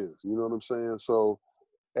Right. that is. You know what I'm saying? So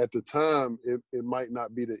at the time, it might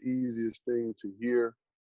not be the easiest thing to hear,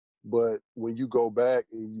 but when you go back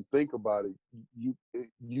and you think about it,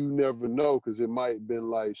 you never know, because it might have been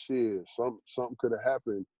like, shit, something could have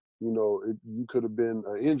happened. You know, you could have been,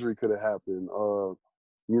 an injury could have happened.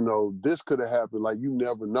 You know, this could have happened. Like, you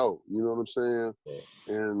never know. You know what I'm saying?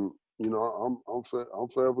 And you know, I'm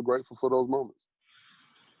forever grateful for those moments.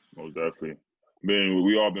 Most definitely. Man,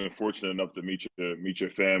 we all been fortunate enough to meet your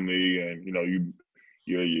family, and you know,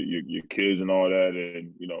 your kids and all that,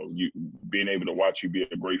 and you know, you being able to watch you be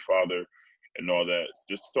a great father and all that.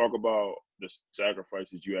 Just to talk about the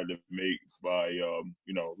sacrifices you had to make by, you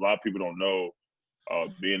know, a lot of people don't know,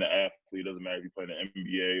 being an athlete, doesn't matter if you play in the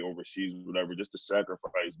NBA, overseas, whatever, just the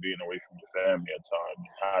sacrifice being away from your family at times, and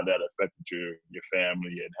how that affected your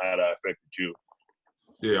family and how that affected you.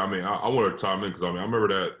 Yeah, I mean, I want to chime in because I remember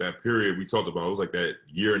that period we talked about. It was like that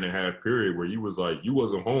 1.5 year period where you was like, you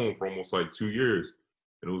wasn't home for almost like 2 years,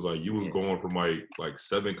 and it was like you was going from like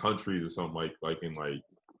 7 countries or something like in like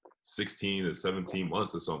 16 to 17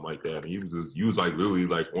 months or something like that, and you was like literally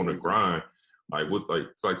like on the grind. Like what, like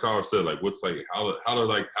it's like Tyler said, like what's like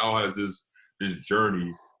how has this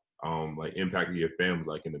journey like impacted your family,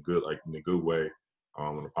 like in a good way,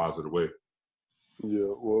 in a positive way.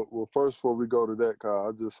 Yeah, well, first, before we go to that, Kyle,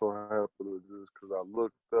 I just so happened to just, because I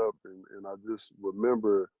looked up and I just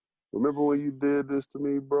remember when you did this to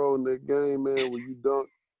me, bro, in that game, man, when you dunked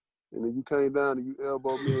and then you came down and you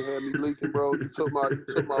elbowed me and had me leaking, bro. You took my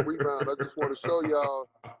rebound. I just want to show y'all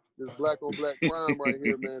this black on black crime right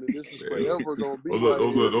here, man, and this is forever gonna be right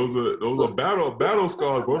here. Those are battle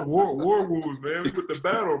scars, bro. War wounds, man. We with the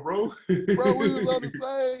battle, bro. Bro, we was on the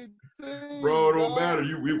same team, bro. It don't dog. matter.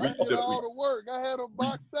 I did all the work. I had them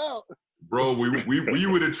boxed out. Bro, we were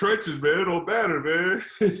in the trenches, man. It don't matter, man.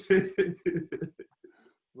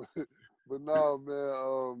 But no,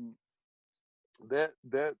 man. That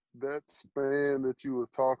span that you was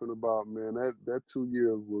talking about, man, that 2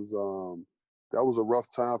 years was that was a rough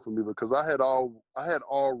time for me, because I had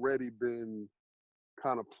already been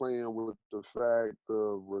kind of playing with the fact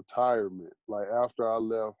of retirement, like after I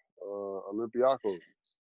left Olympiacos,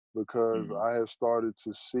 because I had started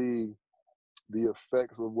to see the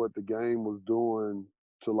effects of what the game was doing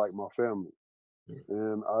to like my family.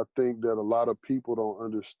 And I think that a lot of people don't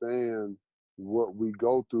understand what we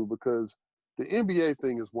go through, because the NBA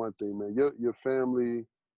thing is one thing, man. Your family,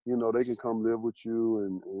 you know, they can come live with you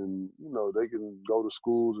and you know, they can go to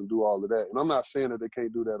schools and do all of that. And I'm not saying that they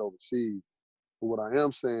can't do that overseas. But what I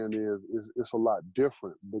am saying is it's a lot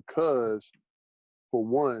different, because for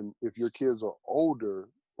one, if your kids are older,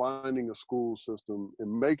 finding a school system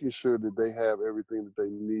and making sure that they have everything that they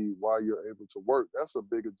need while you're able to work, that's a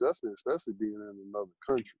big adjustment, especially being in another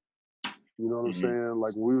country. You know what I'm saying?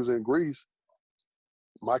 Like when we was in Greece,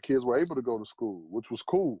 my kids were able to go to school, which was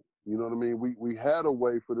cool. You know what I mean? We had a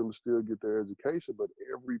way for them to still get their education, but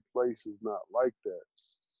every place is not like that.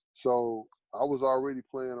 So I was already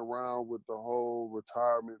playing around with the whole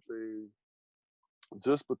retirement thing,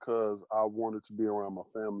 just because I wanted to be around my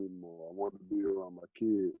family more. I wanted to be around my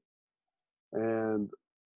kids. And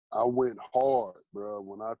I went hard, bro.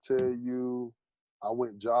 When I tell you, I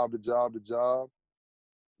went job to job to job.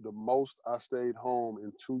 The most I stayed home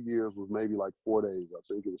in 2 years was maybe like 4 days. I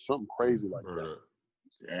think it was something crazy like that.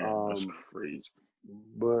 Damn, that's crazy.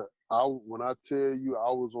 But when I tell you,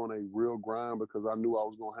 I was on a real grind, because I knew I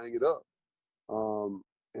was gonna hang it up.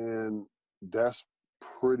 And that's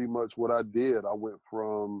pretty much what I did. I went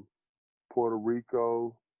from Puerto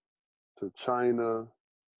Rico to China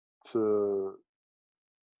to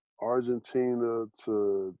Argentina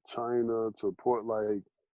to China to like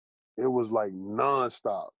it was like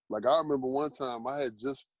nonstop. Like I remember one time I had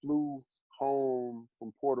just flew home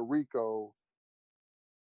from Puerto Rico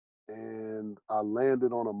and I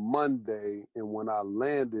landed on a Monday, and when I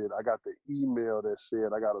landed, I got the email that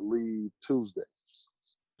said I got to leave Tuesday.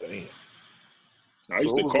 Damn. I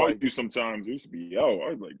used to call you sometimes. It used to be, I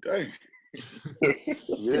was like, dang.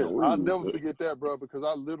 Yeah, I'll never forget that, bro, because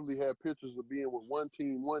I literally had pictures of being with one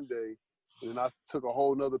team one day, and then I took a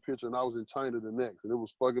whole nother picture and I was in China the next, and it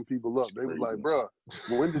was fucking people up. They was like, bro,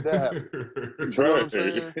 when did that happen? You know what I'm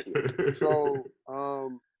saying? So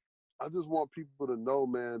I just want people to know,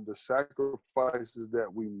 man, the sacrifices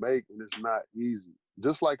that we make, and it's not easy.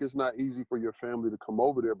 Just like it's not easy for your family to come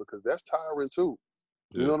over there, because that's tiring too.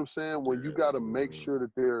 You know what I'm saying? When you got to make sure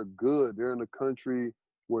that they're good, they're in a country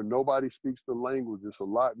where nobody speaks the language. There's a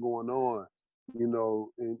lot going on, you know,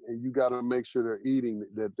 and you got to make sure they're eating,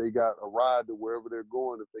 that they got a ride to wherever they're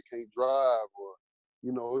going if they can't drive, or,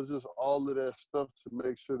 you know, it's just all of that stuff to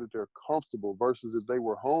make sure that they're comfortable, versus if they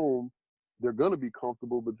were home they're going to be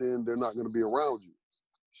comfortable, but then they're not going to be around you.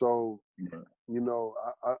 So, you know,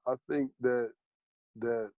 I think that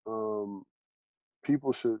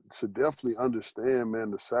people should definitely understand,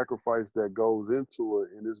 man, the sacrifice that goes into it,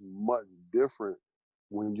 and it's much different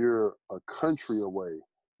when you're a country away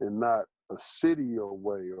and not a city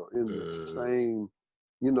away or in the same,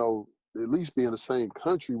 you know, at least be in the same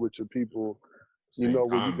country with your people, you know,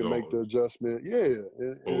 where you can make the adjustment. Yeah.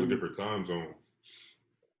 Whole different time zone.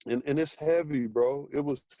 And it's heavy, bro. It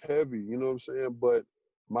was heavy, you know what I'm saying? But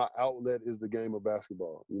my outlet is the game of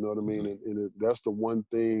basketball. You know what I mean? And that's the one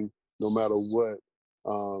thing, no matter what,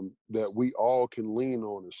 that we all can lean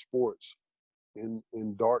on in sports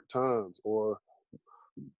in dark times or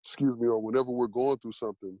whenever we're going through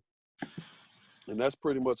something. And that's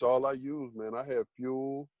pretty much all I use, man. I had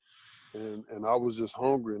fuel and I was just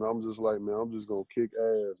hungry, and I'm just like, man, I'm just gonna kick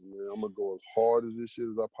ass, man. I'm gonna go as hard as this shit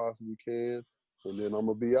as I possibly can, and then I'm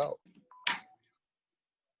gonna be out.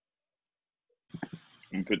 I'm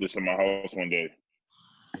gonna put this in my house one day.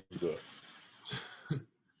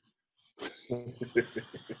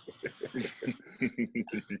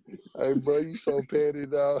 Hey, bro, you so petty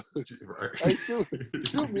now. Hey, shoot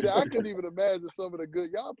me. I couldn't even imagine some of the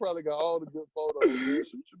good. Y'all probably got all the good photos, man.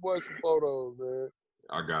 Shoot your boy some photos, man.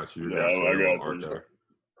 I got you. I got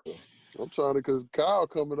you. I'm trying to, because Kyle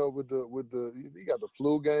coming up with the he got the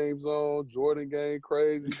flu games on, Jordan game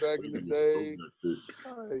crazy back in the day.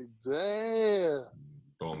 Hey, damn.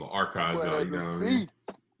 Throwing the archives out, you know what I mean?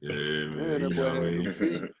 Yeah, man. You know what I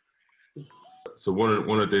mean? So one of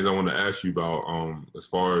the things I want to ask you about, as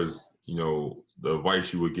far as, you know, the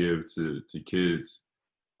advice you would give to kids,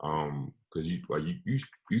 because you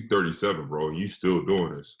 37, bro, and you still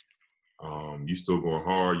doing this. You still going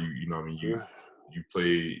hard. You know what I mean? You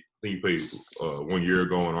played. I think you played 1 year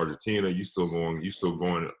ago in Argentina. You still going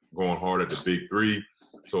hard at the big three.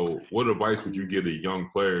 So what advice would you give to young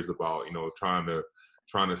players about, you know, trying to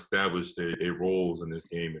establish their roles in this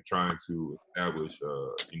game and trying to establish,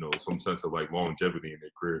 you know, some sense of like longevity in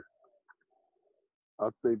their career? I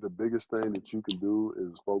think the biggest thing that you can do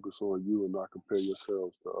is focus on you and not compare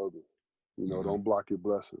yourselves to others. You know, don't block your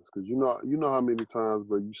blessings, because you know how many times,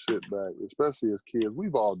 bro, you sit back, especially as kids.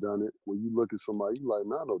 We've all done it. When you look at somebody, you like,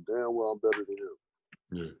 man, I know damn well I'm better than him.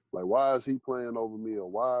 Yeah. Like, why is he playing over me, or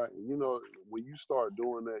why? And, you know, when you start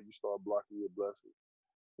doing that, you start blocking your blessings.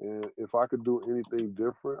 And if I could do anything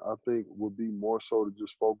different, I think would be more so to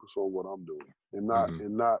just focus on what I'm doing and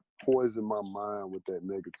not poison my mind with that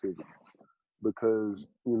negativity. Because,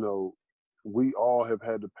 you know, we all have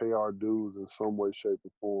had to pay our dues in some way, shape,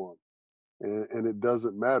 or form. And it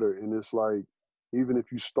doesn't matter. And it's like, even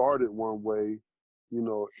if you started one way, you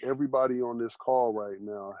know, everybody on this call right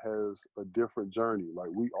now has a different journey. Like,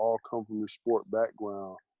 we all come from the sport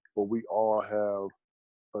background, but we all have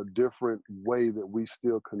a different way that we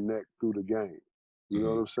still connect through the game. You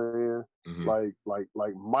know what I'm saying?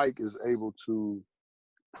 Like Mike is able to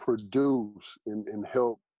produce and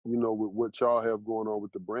help, you know, with what y'all have going on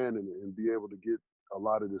with the brand and be able to get a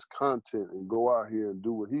lot of this content and go out here and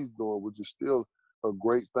do what he's doing, which is still a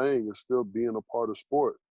great thing. It's still being a part of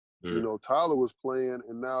sport. Yeah. You know, Tyler was playing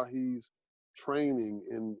and now he's training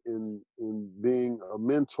and being a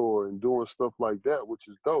mentor and doing stuff like that, which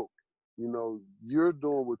is dope. You know, you're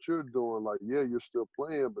doing what you're doing. Like, yeah, you're still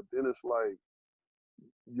playing, but then it's like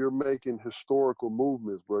you're making historical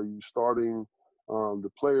movements, bro. You're starting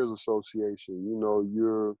the Players Association. You know,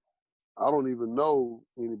 I don't even know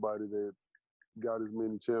anybody that got as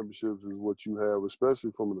many championships as what you have,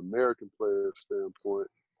 especially from an American player standpoint.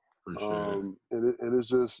 And it's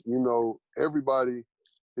just, you know, everybody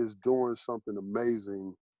is doing something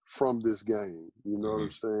amazing from this game. You know what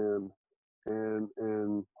I'm saying?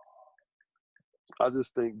 And I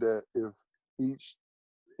just think that if each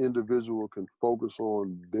individual can focus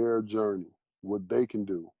on their journey, what they can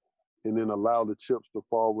do, and then allow the chips to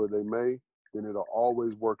fall where they may, then it'll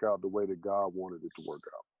always work out the way that God wanted it to work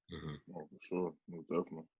out. Oh, for sure. Most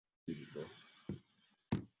definitely.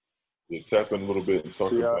 Yeah, tap in a little bit and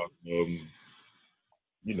talk about, you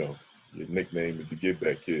know, your nickname is the Give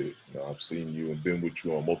Back Kid. You know, I've seen you and been with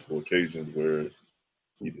you on multiple occasions where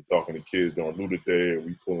either talking to kids during Luda Day, or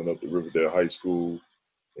we pulling up to Riverdale High School,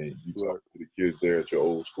 and you talk to the kids there at your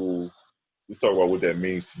old school. Let's talk about what that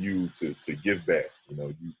means to you to give back. You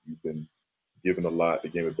know, you've been given a lot. The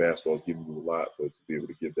game of basketball has given you a lot, but to be able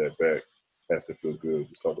to give that back has to feel good.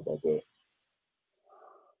 Let's talk about that.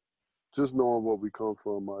 Just knowing where we come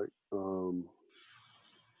from, Mike.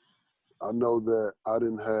 I know that I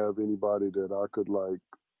didn't have anybody that I could like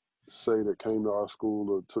say that came to our school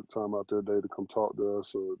or took time out their day to come talk to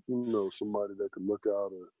us, or, you know, somebody that could look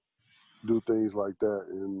out do things like that.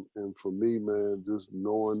 And for me, man, just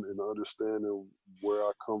knowing and understanding where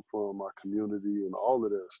I come from, my community, and all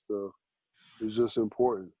of that stuff is just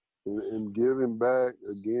important. And giving back,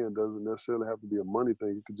 again, doesn't necessarily have to be a money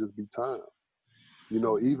thing. It could just be time. You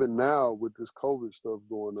know, even now with this COVID stuff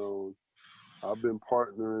going on, I've been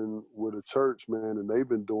partnering with a church, man, and they've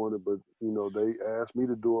been doing it, but, you know, they asked me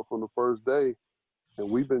to do it from the first day. And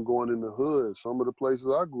we've been going in the hood, some of the places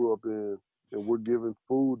I grew up in, and we're giving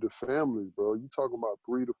food to families, bro. You talking about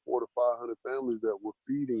 300 to 400 to 500 families that we're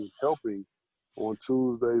feeding, helping on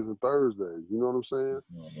Tuesdays and Thursdays. You know what I'm saying?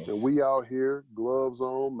 And we out here, gloves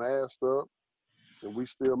on, masked up, and we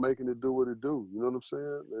still making it do what it do. You know what I'm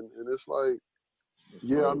saying? And it's like,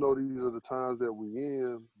 yeah, I know these are the times that we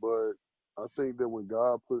in, but I think that when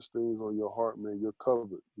God puts things on your heart, man, you're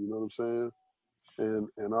covered. You know what I'm saying? And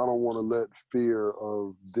I don't want to let fear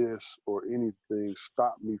of this or anything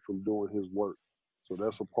stop me from doing his work. So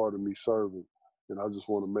that's a part of me serving. And I just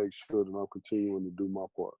want to make sure that I'm continuing to do my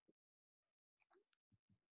part.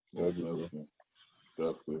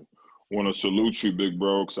 Definitely. Want to salute you, big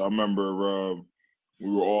bro, because I remember we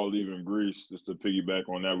were all leaving Greece. Just to piggyback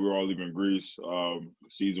on that, we were all leaving Greece. The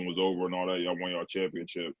season was over and all that. Y'all won y'all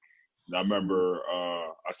championship. And I remember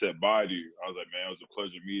I said bye to you. I was like, man, it was a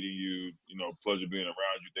pleasure meeting you. You know, pleasure being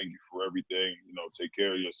around you. Thank you for everything. You know, take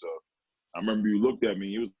care of yourself. I remember you looked at me.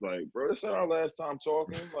 You was like, bro, this ain't our last time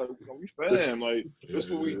talking. Like, you know, we fam. Like, this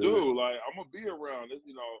what we do. Like, I'm gonna be around. This,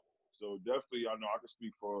 you know. So definitely, I know I can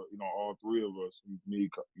speak for, you know, all three of us, me,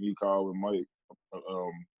 Kyle, and Mike.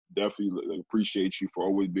 Definitely appreciate you for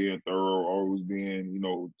always being thorough, always being, you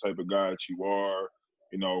know, the type of guy that you are.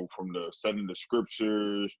 You know, from the setting the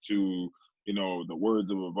scriptures to, you know, the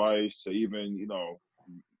words of advice to even, you know,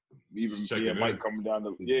 even me and Mike coming down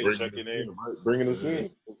to checking in, bringing us in.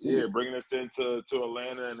 Yeah, bringing us into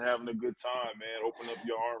Atlanta and having a good time, man. Open up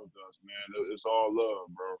your arms with us, man. It's all love,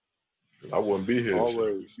 bro. I wouldn't be here.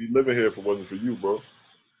 Always. Be living here if it wasn't for you, bro.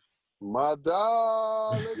 My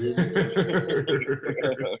dog. Hey,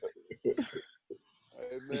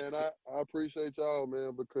 man, I appreciate y'all,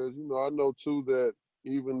 man, because, you know, I know, too, that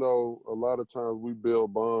even though a lot of times we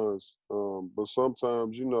build bonds, but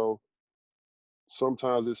sometimes, you know,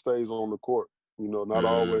 sometimes it stays on the court. You know, not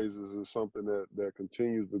always is it something that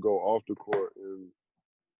continues to go off the court. And,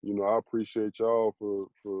 you know, I appreciate y'all for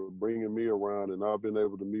bringing me around, and I've been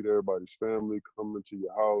able to meet everybody's family, come into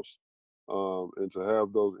your house, and to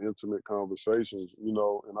have those intimate conversations, you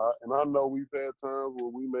know. And I know we've had times where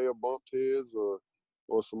we may have bumped heads or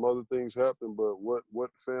some other things happen, but what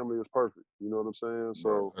family is perfect, you know what I'm saying?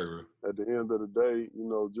 So at the end of the day, you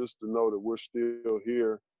know, just to know that we're still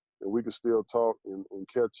here and we can still talk and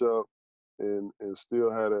catch up and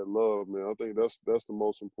still have that love, man. I think that's the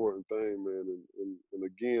most important thing, man. And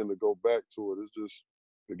again, to go back to it, it's just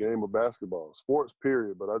the game of basketball, sports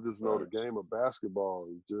period. But I just know the game of basketball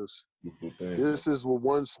is just, this is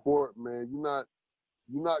one sport, man. You're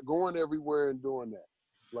not going everywhere and doing that.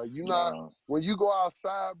 Like, you're not, when you go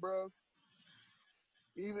outside, bro,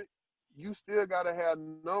 even you still got to have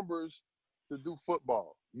numbers to do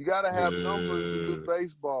football. You got to have numbers to do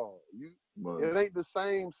baseball. It ain't the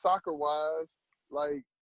same soccer-wise. Like,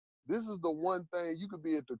 this is the one thing, you could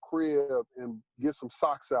be at the crib and get some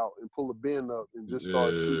socks out and pull a bin up and just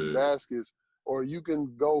start shooting baskets, or you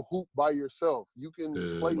can go hoop by yourself. You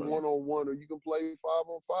can play one-on-one, or you can play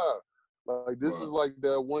 5-on-5. Like, this is like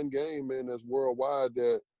that one game, man, that's worldwide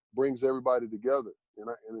that brings everybody together.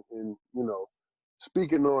 And you know,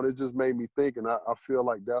 speaking on it just made me think, and I feel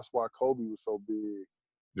like that's why Kobe was so big.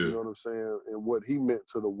 You know what I'm saying? And what he meant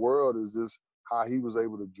to the world is just how he was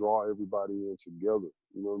able to draw everybody in together.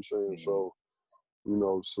 You know what I'm saying? So, you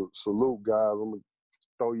know, salute, guys. I'm going to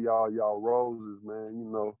throw y'all roses, man.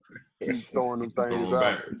 You know, keep throwing them things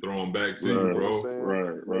out. Throwing back to you, bro.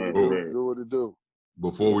 Right. Do what it do.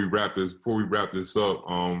 Before we wrap this up,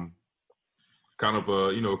 kind of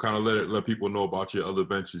let people know about your other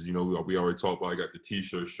ventures. You know, we already talked about. I got the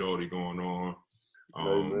T-shirt shorty going on.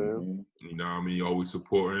 Man. You know what I mean? Always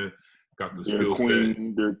supporting. Got the skill set.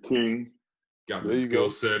 They're king. Got the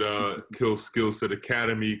skill set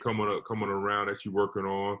academy coming around that you're working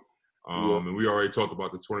on. And we already talked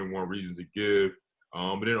about the 21 reasons to give.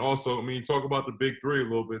 But then also, I mean, talk about the big three a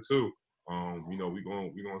little bit too. You know, we're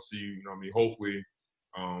gonna see, you know what I mean, hopefully,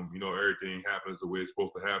 you know, everything happens the way it's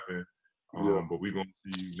supposed to happen. But we're gonna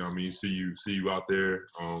see, you know what I mean, see you out there,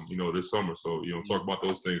 you know, this summer. So, you know, talk about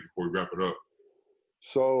those things before we wrap it up.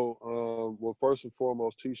 So, well, first and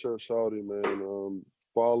foremost, T-shirt Shawty, man.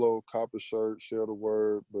 Follow, cop a shirt, share the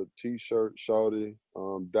word, but T-shirt Shawty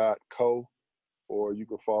 .co, or you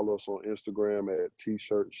can follow us on Instagram at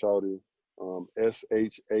T-shirt Shawty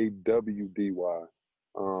SHAWDY.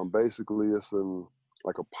 Basically, it's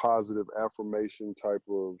like a positive affirmation type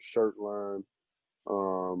of shirt line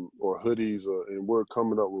or hoodies, and we're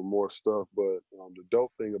coming up with more stuff. But the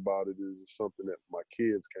dope thing about it is it's something that my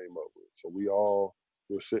kids came up with. So we all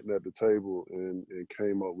were sitting at the table and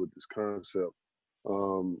came up with this concept.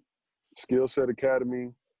 Skill Set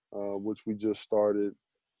Academy, which we just started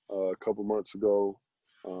a couple months ago.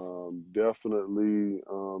 Definitely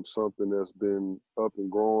something that's been up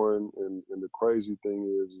and growing. And the crazy thing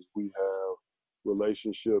is we have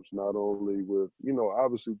relationships not only with,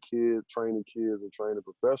 obviously training kids and training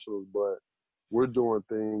professionals, but we're doing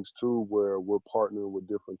things too where we're partnering with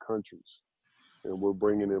different countries and we're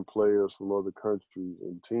bringing in players from other countries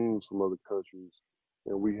and teams from other countries.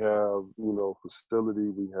 And we have, facility,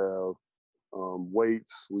 we have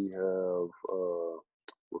weights, we have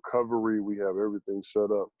recovery, we have everything set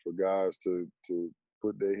up for guys to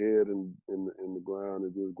put their head in the ground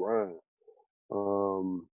and just grind.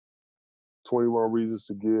 21 Reasons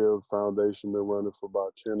to Give Foundation, been running for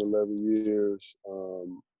about 10, 11 years.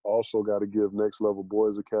 Also got to give Next Level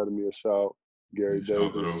Boys Academy a shout. Gary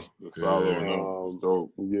Davis.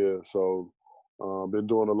 Yeah, so been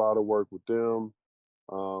doing a lot of work with them.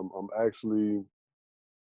 I'm actually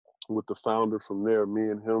with the founder from there. Me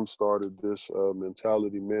and him started this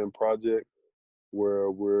Mentality Men project where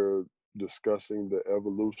we're discussing the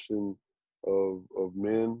evolution of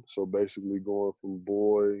men. So basically going from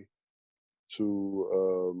boy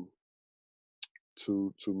to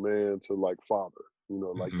man to like father,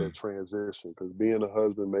 like that transition. Because being a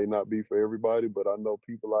husband may not be for everybody, but I know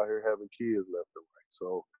people out here having kids left and right.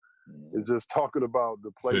 So it's just talking about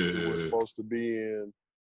the place that we're supposed to be in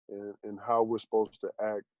and how we're supposed to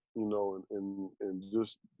act, and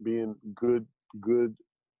just being good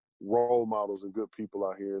role models and good people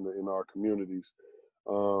out here in our communities.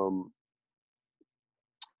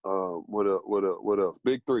 What else?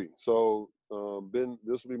 Big Three. So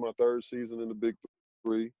this will be my third season in the Big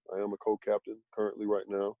Three. I am a co-captain currently right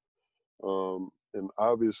now. And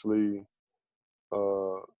obviously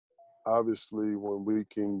when we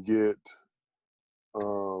can get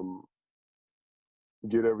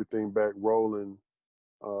everything back rolling,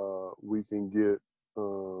 we can get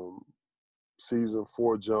season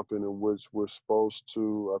 4 jumping, in which we're supposed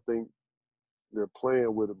to, I think they're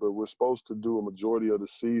playing with it, but we're supposed to do a majority of the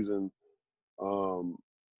season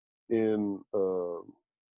in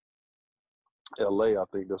LA. I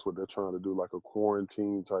think that's what they're trying to do, like a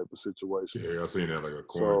quarantine type of situation. Yeah, I've seen that, like a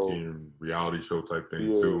quarantine reality show type thing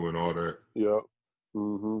too, and all that. Yeah.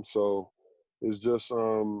 So it's just,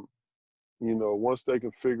 once they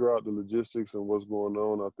can figure out the logistics and what's going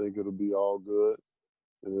on, I think it'll be all good.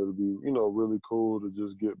 And it'll be, really cool to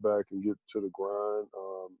just get back and get to the grind.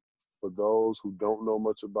 For those who don't know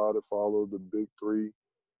much about it, follow the Big Three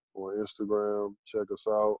on Instagram. Check us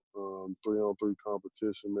out. 3-on-3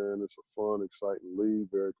 competition, man. It's a fun, exciting league,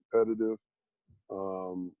 very competitive.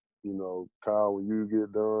 Kyle, when you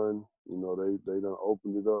get done, they done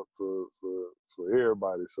opened it up for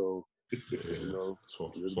everybody. So,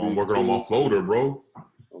 so I'm working on my floater, bro.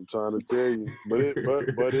 I'm trying to tell you, but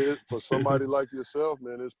it for somebody like yourself,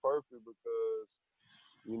 man, it's perfect because,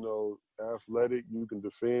 athletic, you can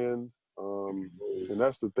defend, and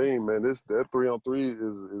that's the thing, man. That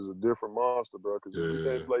 3-on-3 is a different monster, bro. Because if you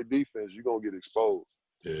can't play defense, you're gonna get exposed.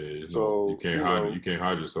 Yeah, so you can't hide. You can't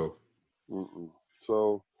hide yourself.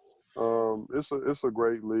 So, it's a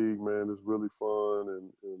great league, man. It's really fun,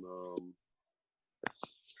 and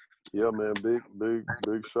yeah, man, big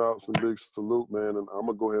shouts and big salute, man. And I'm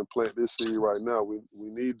gonna go ahead and plant this seed right now. We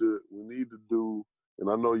need to do, and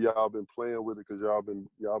I know y'all been playing with it because y'all been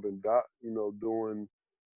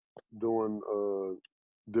doing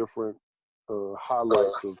different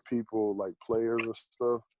highlights of people like players and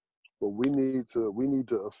stuff. But we need to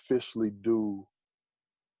officially do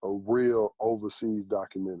a real overseas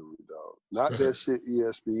documentary, dog. Not that shit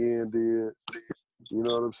ESPN did. You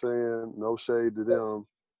know what I'm saying? No shade to them.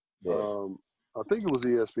 I think it was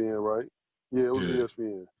ESPN, right? Yeah, it was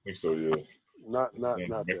ESPN. I think so, yeah. Not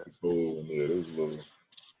Mexico, that. Yeah, it was a little.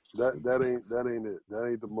 That ain't it. That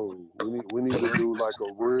ain't the move. We need to do like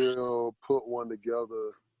a real put one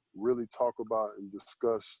together, really talk about and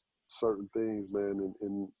discuss certain things, man,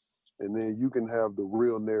 and then you can have the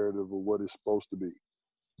real narrative of what it's supposed to be,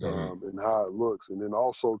 and how it looks, and then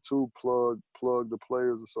also too plug the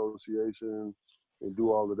Players Association and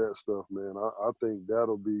do all of that stuff, man. I think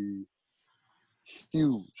that'll be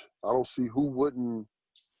huge. I don't see who wouldn't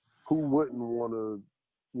want to,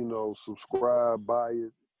 subscribe, buy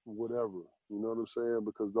it, whatever. You know what I'm saying?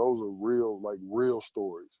 Because those are real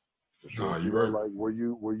stories. Nah, you you know, right. like where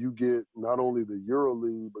you get not only the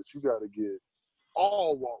EuroLeague, but you got to get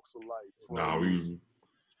all walks of life.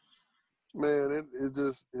 Man, it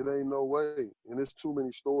ain't no way, and there's too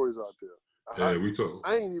many stories out there. Yeah,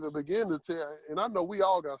 I ain't even begin to tell, and I know we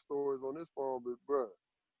all got stories on this phone, but bruh,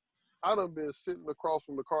 I done been sitting across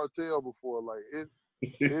from the cartel before. Like it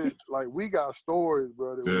like we got stories,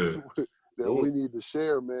 bro, that we need to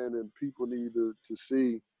share, man, and people need to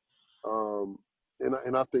see.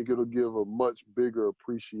 And I think it'll give a much bigger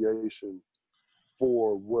appreciation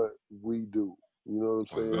for what we do. You know what I'm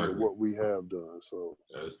saying? Exactly. And what we have done. So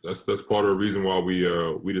that's part of the reason why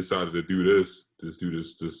we decided to do this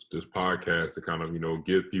podcast to kind of, you know,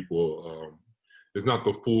 give people it's not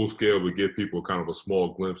the full scale, but give people kind of a small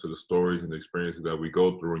glimpse of the stories and the experiences that we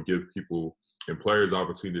go through, and give people and players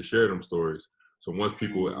opportunity to share them stories. So once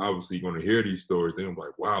people are obviously going to hear these stories, they're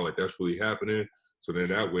like, wow, like that's really happening. So then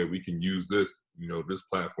that way we can use this, you know, this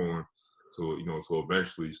platform to, you know, to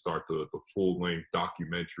eventually start the full-length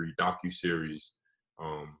documentary, docu-series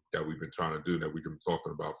that we've been trying to do, that we've been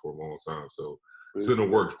talking about for a long time. So it's in the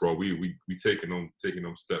works, bro. We taking them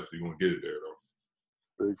steps. We're going to get it there,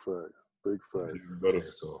 though. Big fact. Big fact.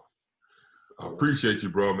 Yeah, so I appreciate you,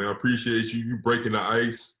 bro, man. I appreciate you breaking the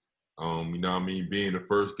ice. You know what I mean? Being the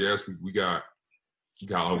first guest, we talked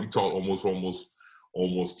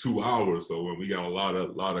almost 2 hours. So when we got a lot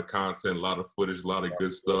of content, a lot of footage, a lot of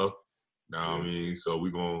good stuff. Now I mean, so we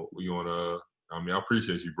gonna I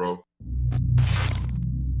appreciate you, bro.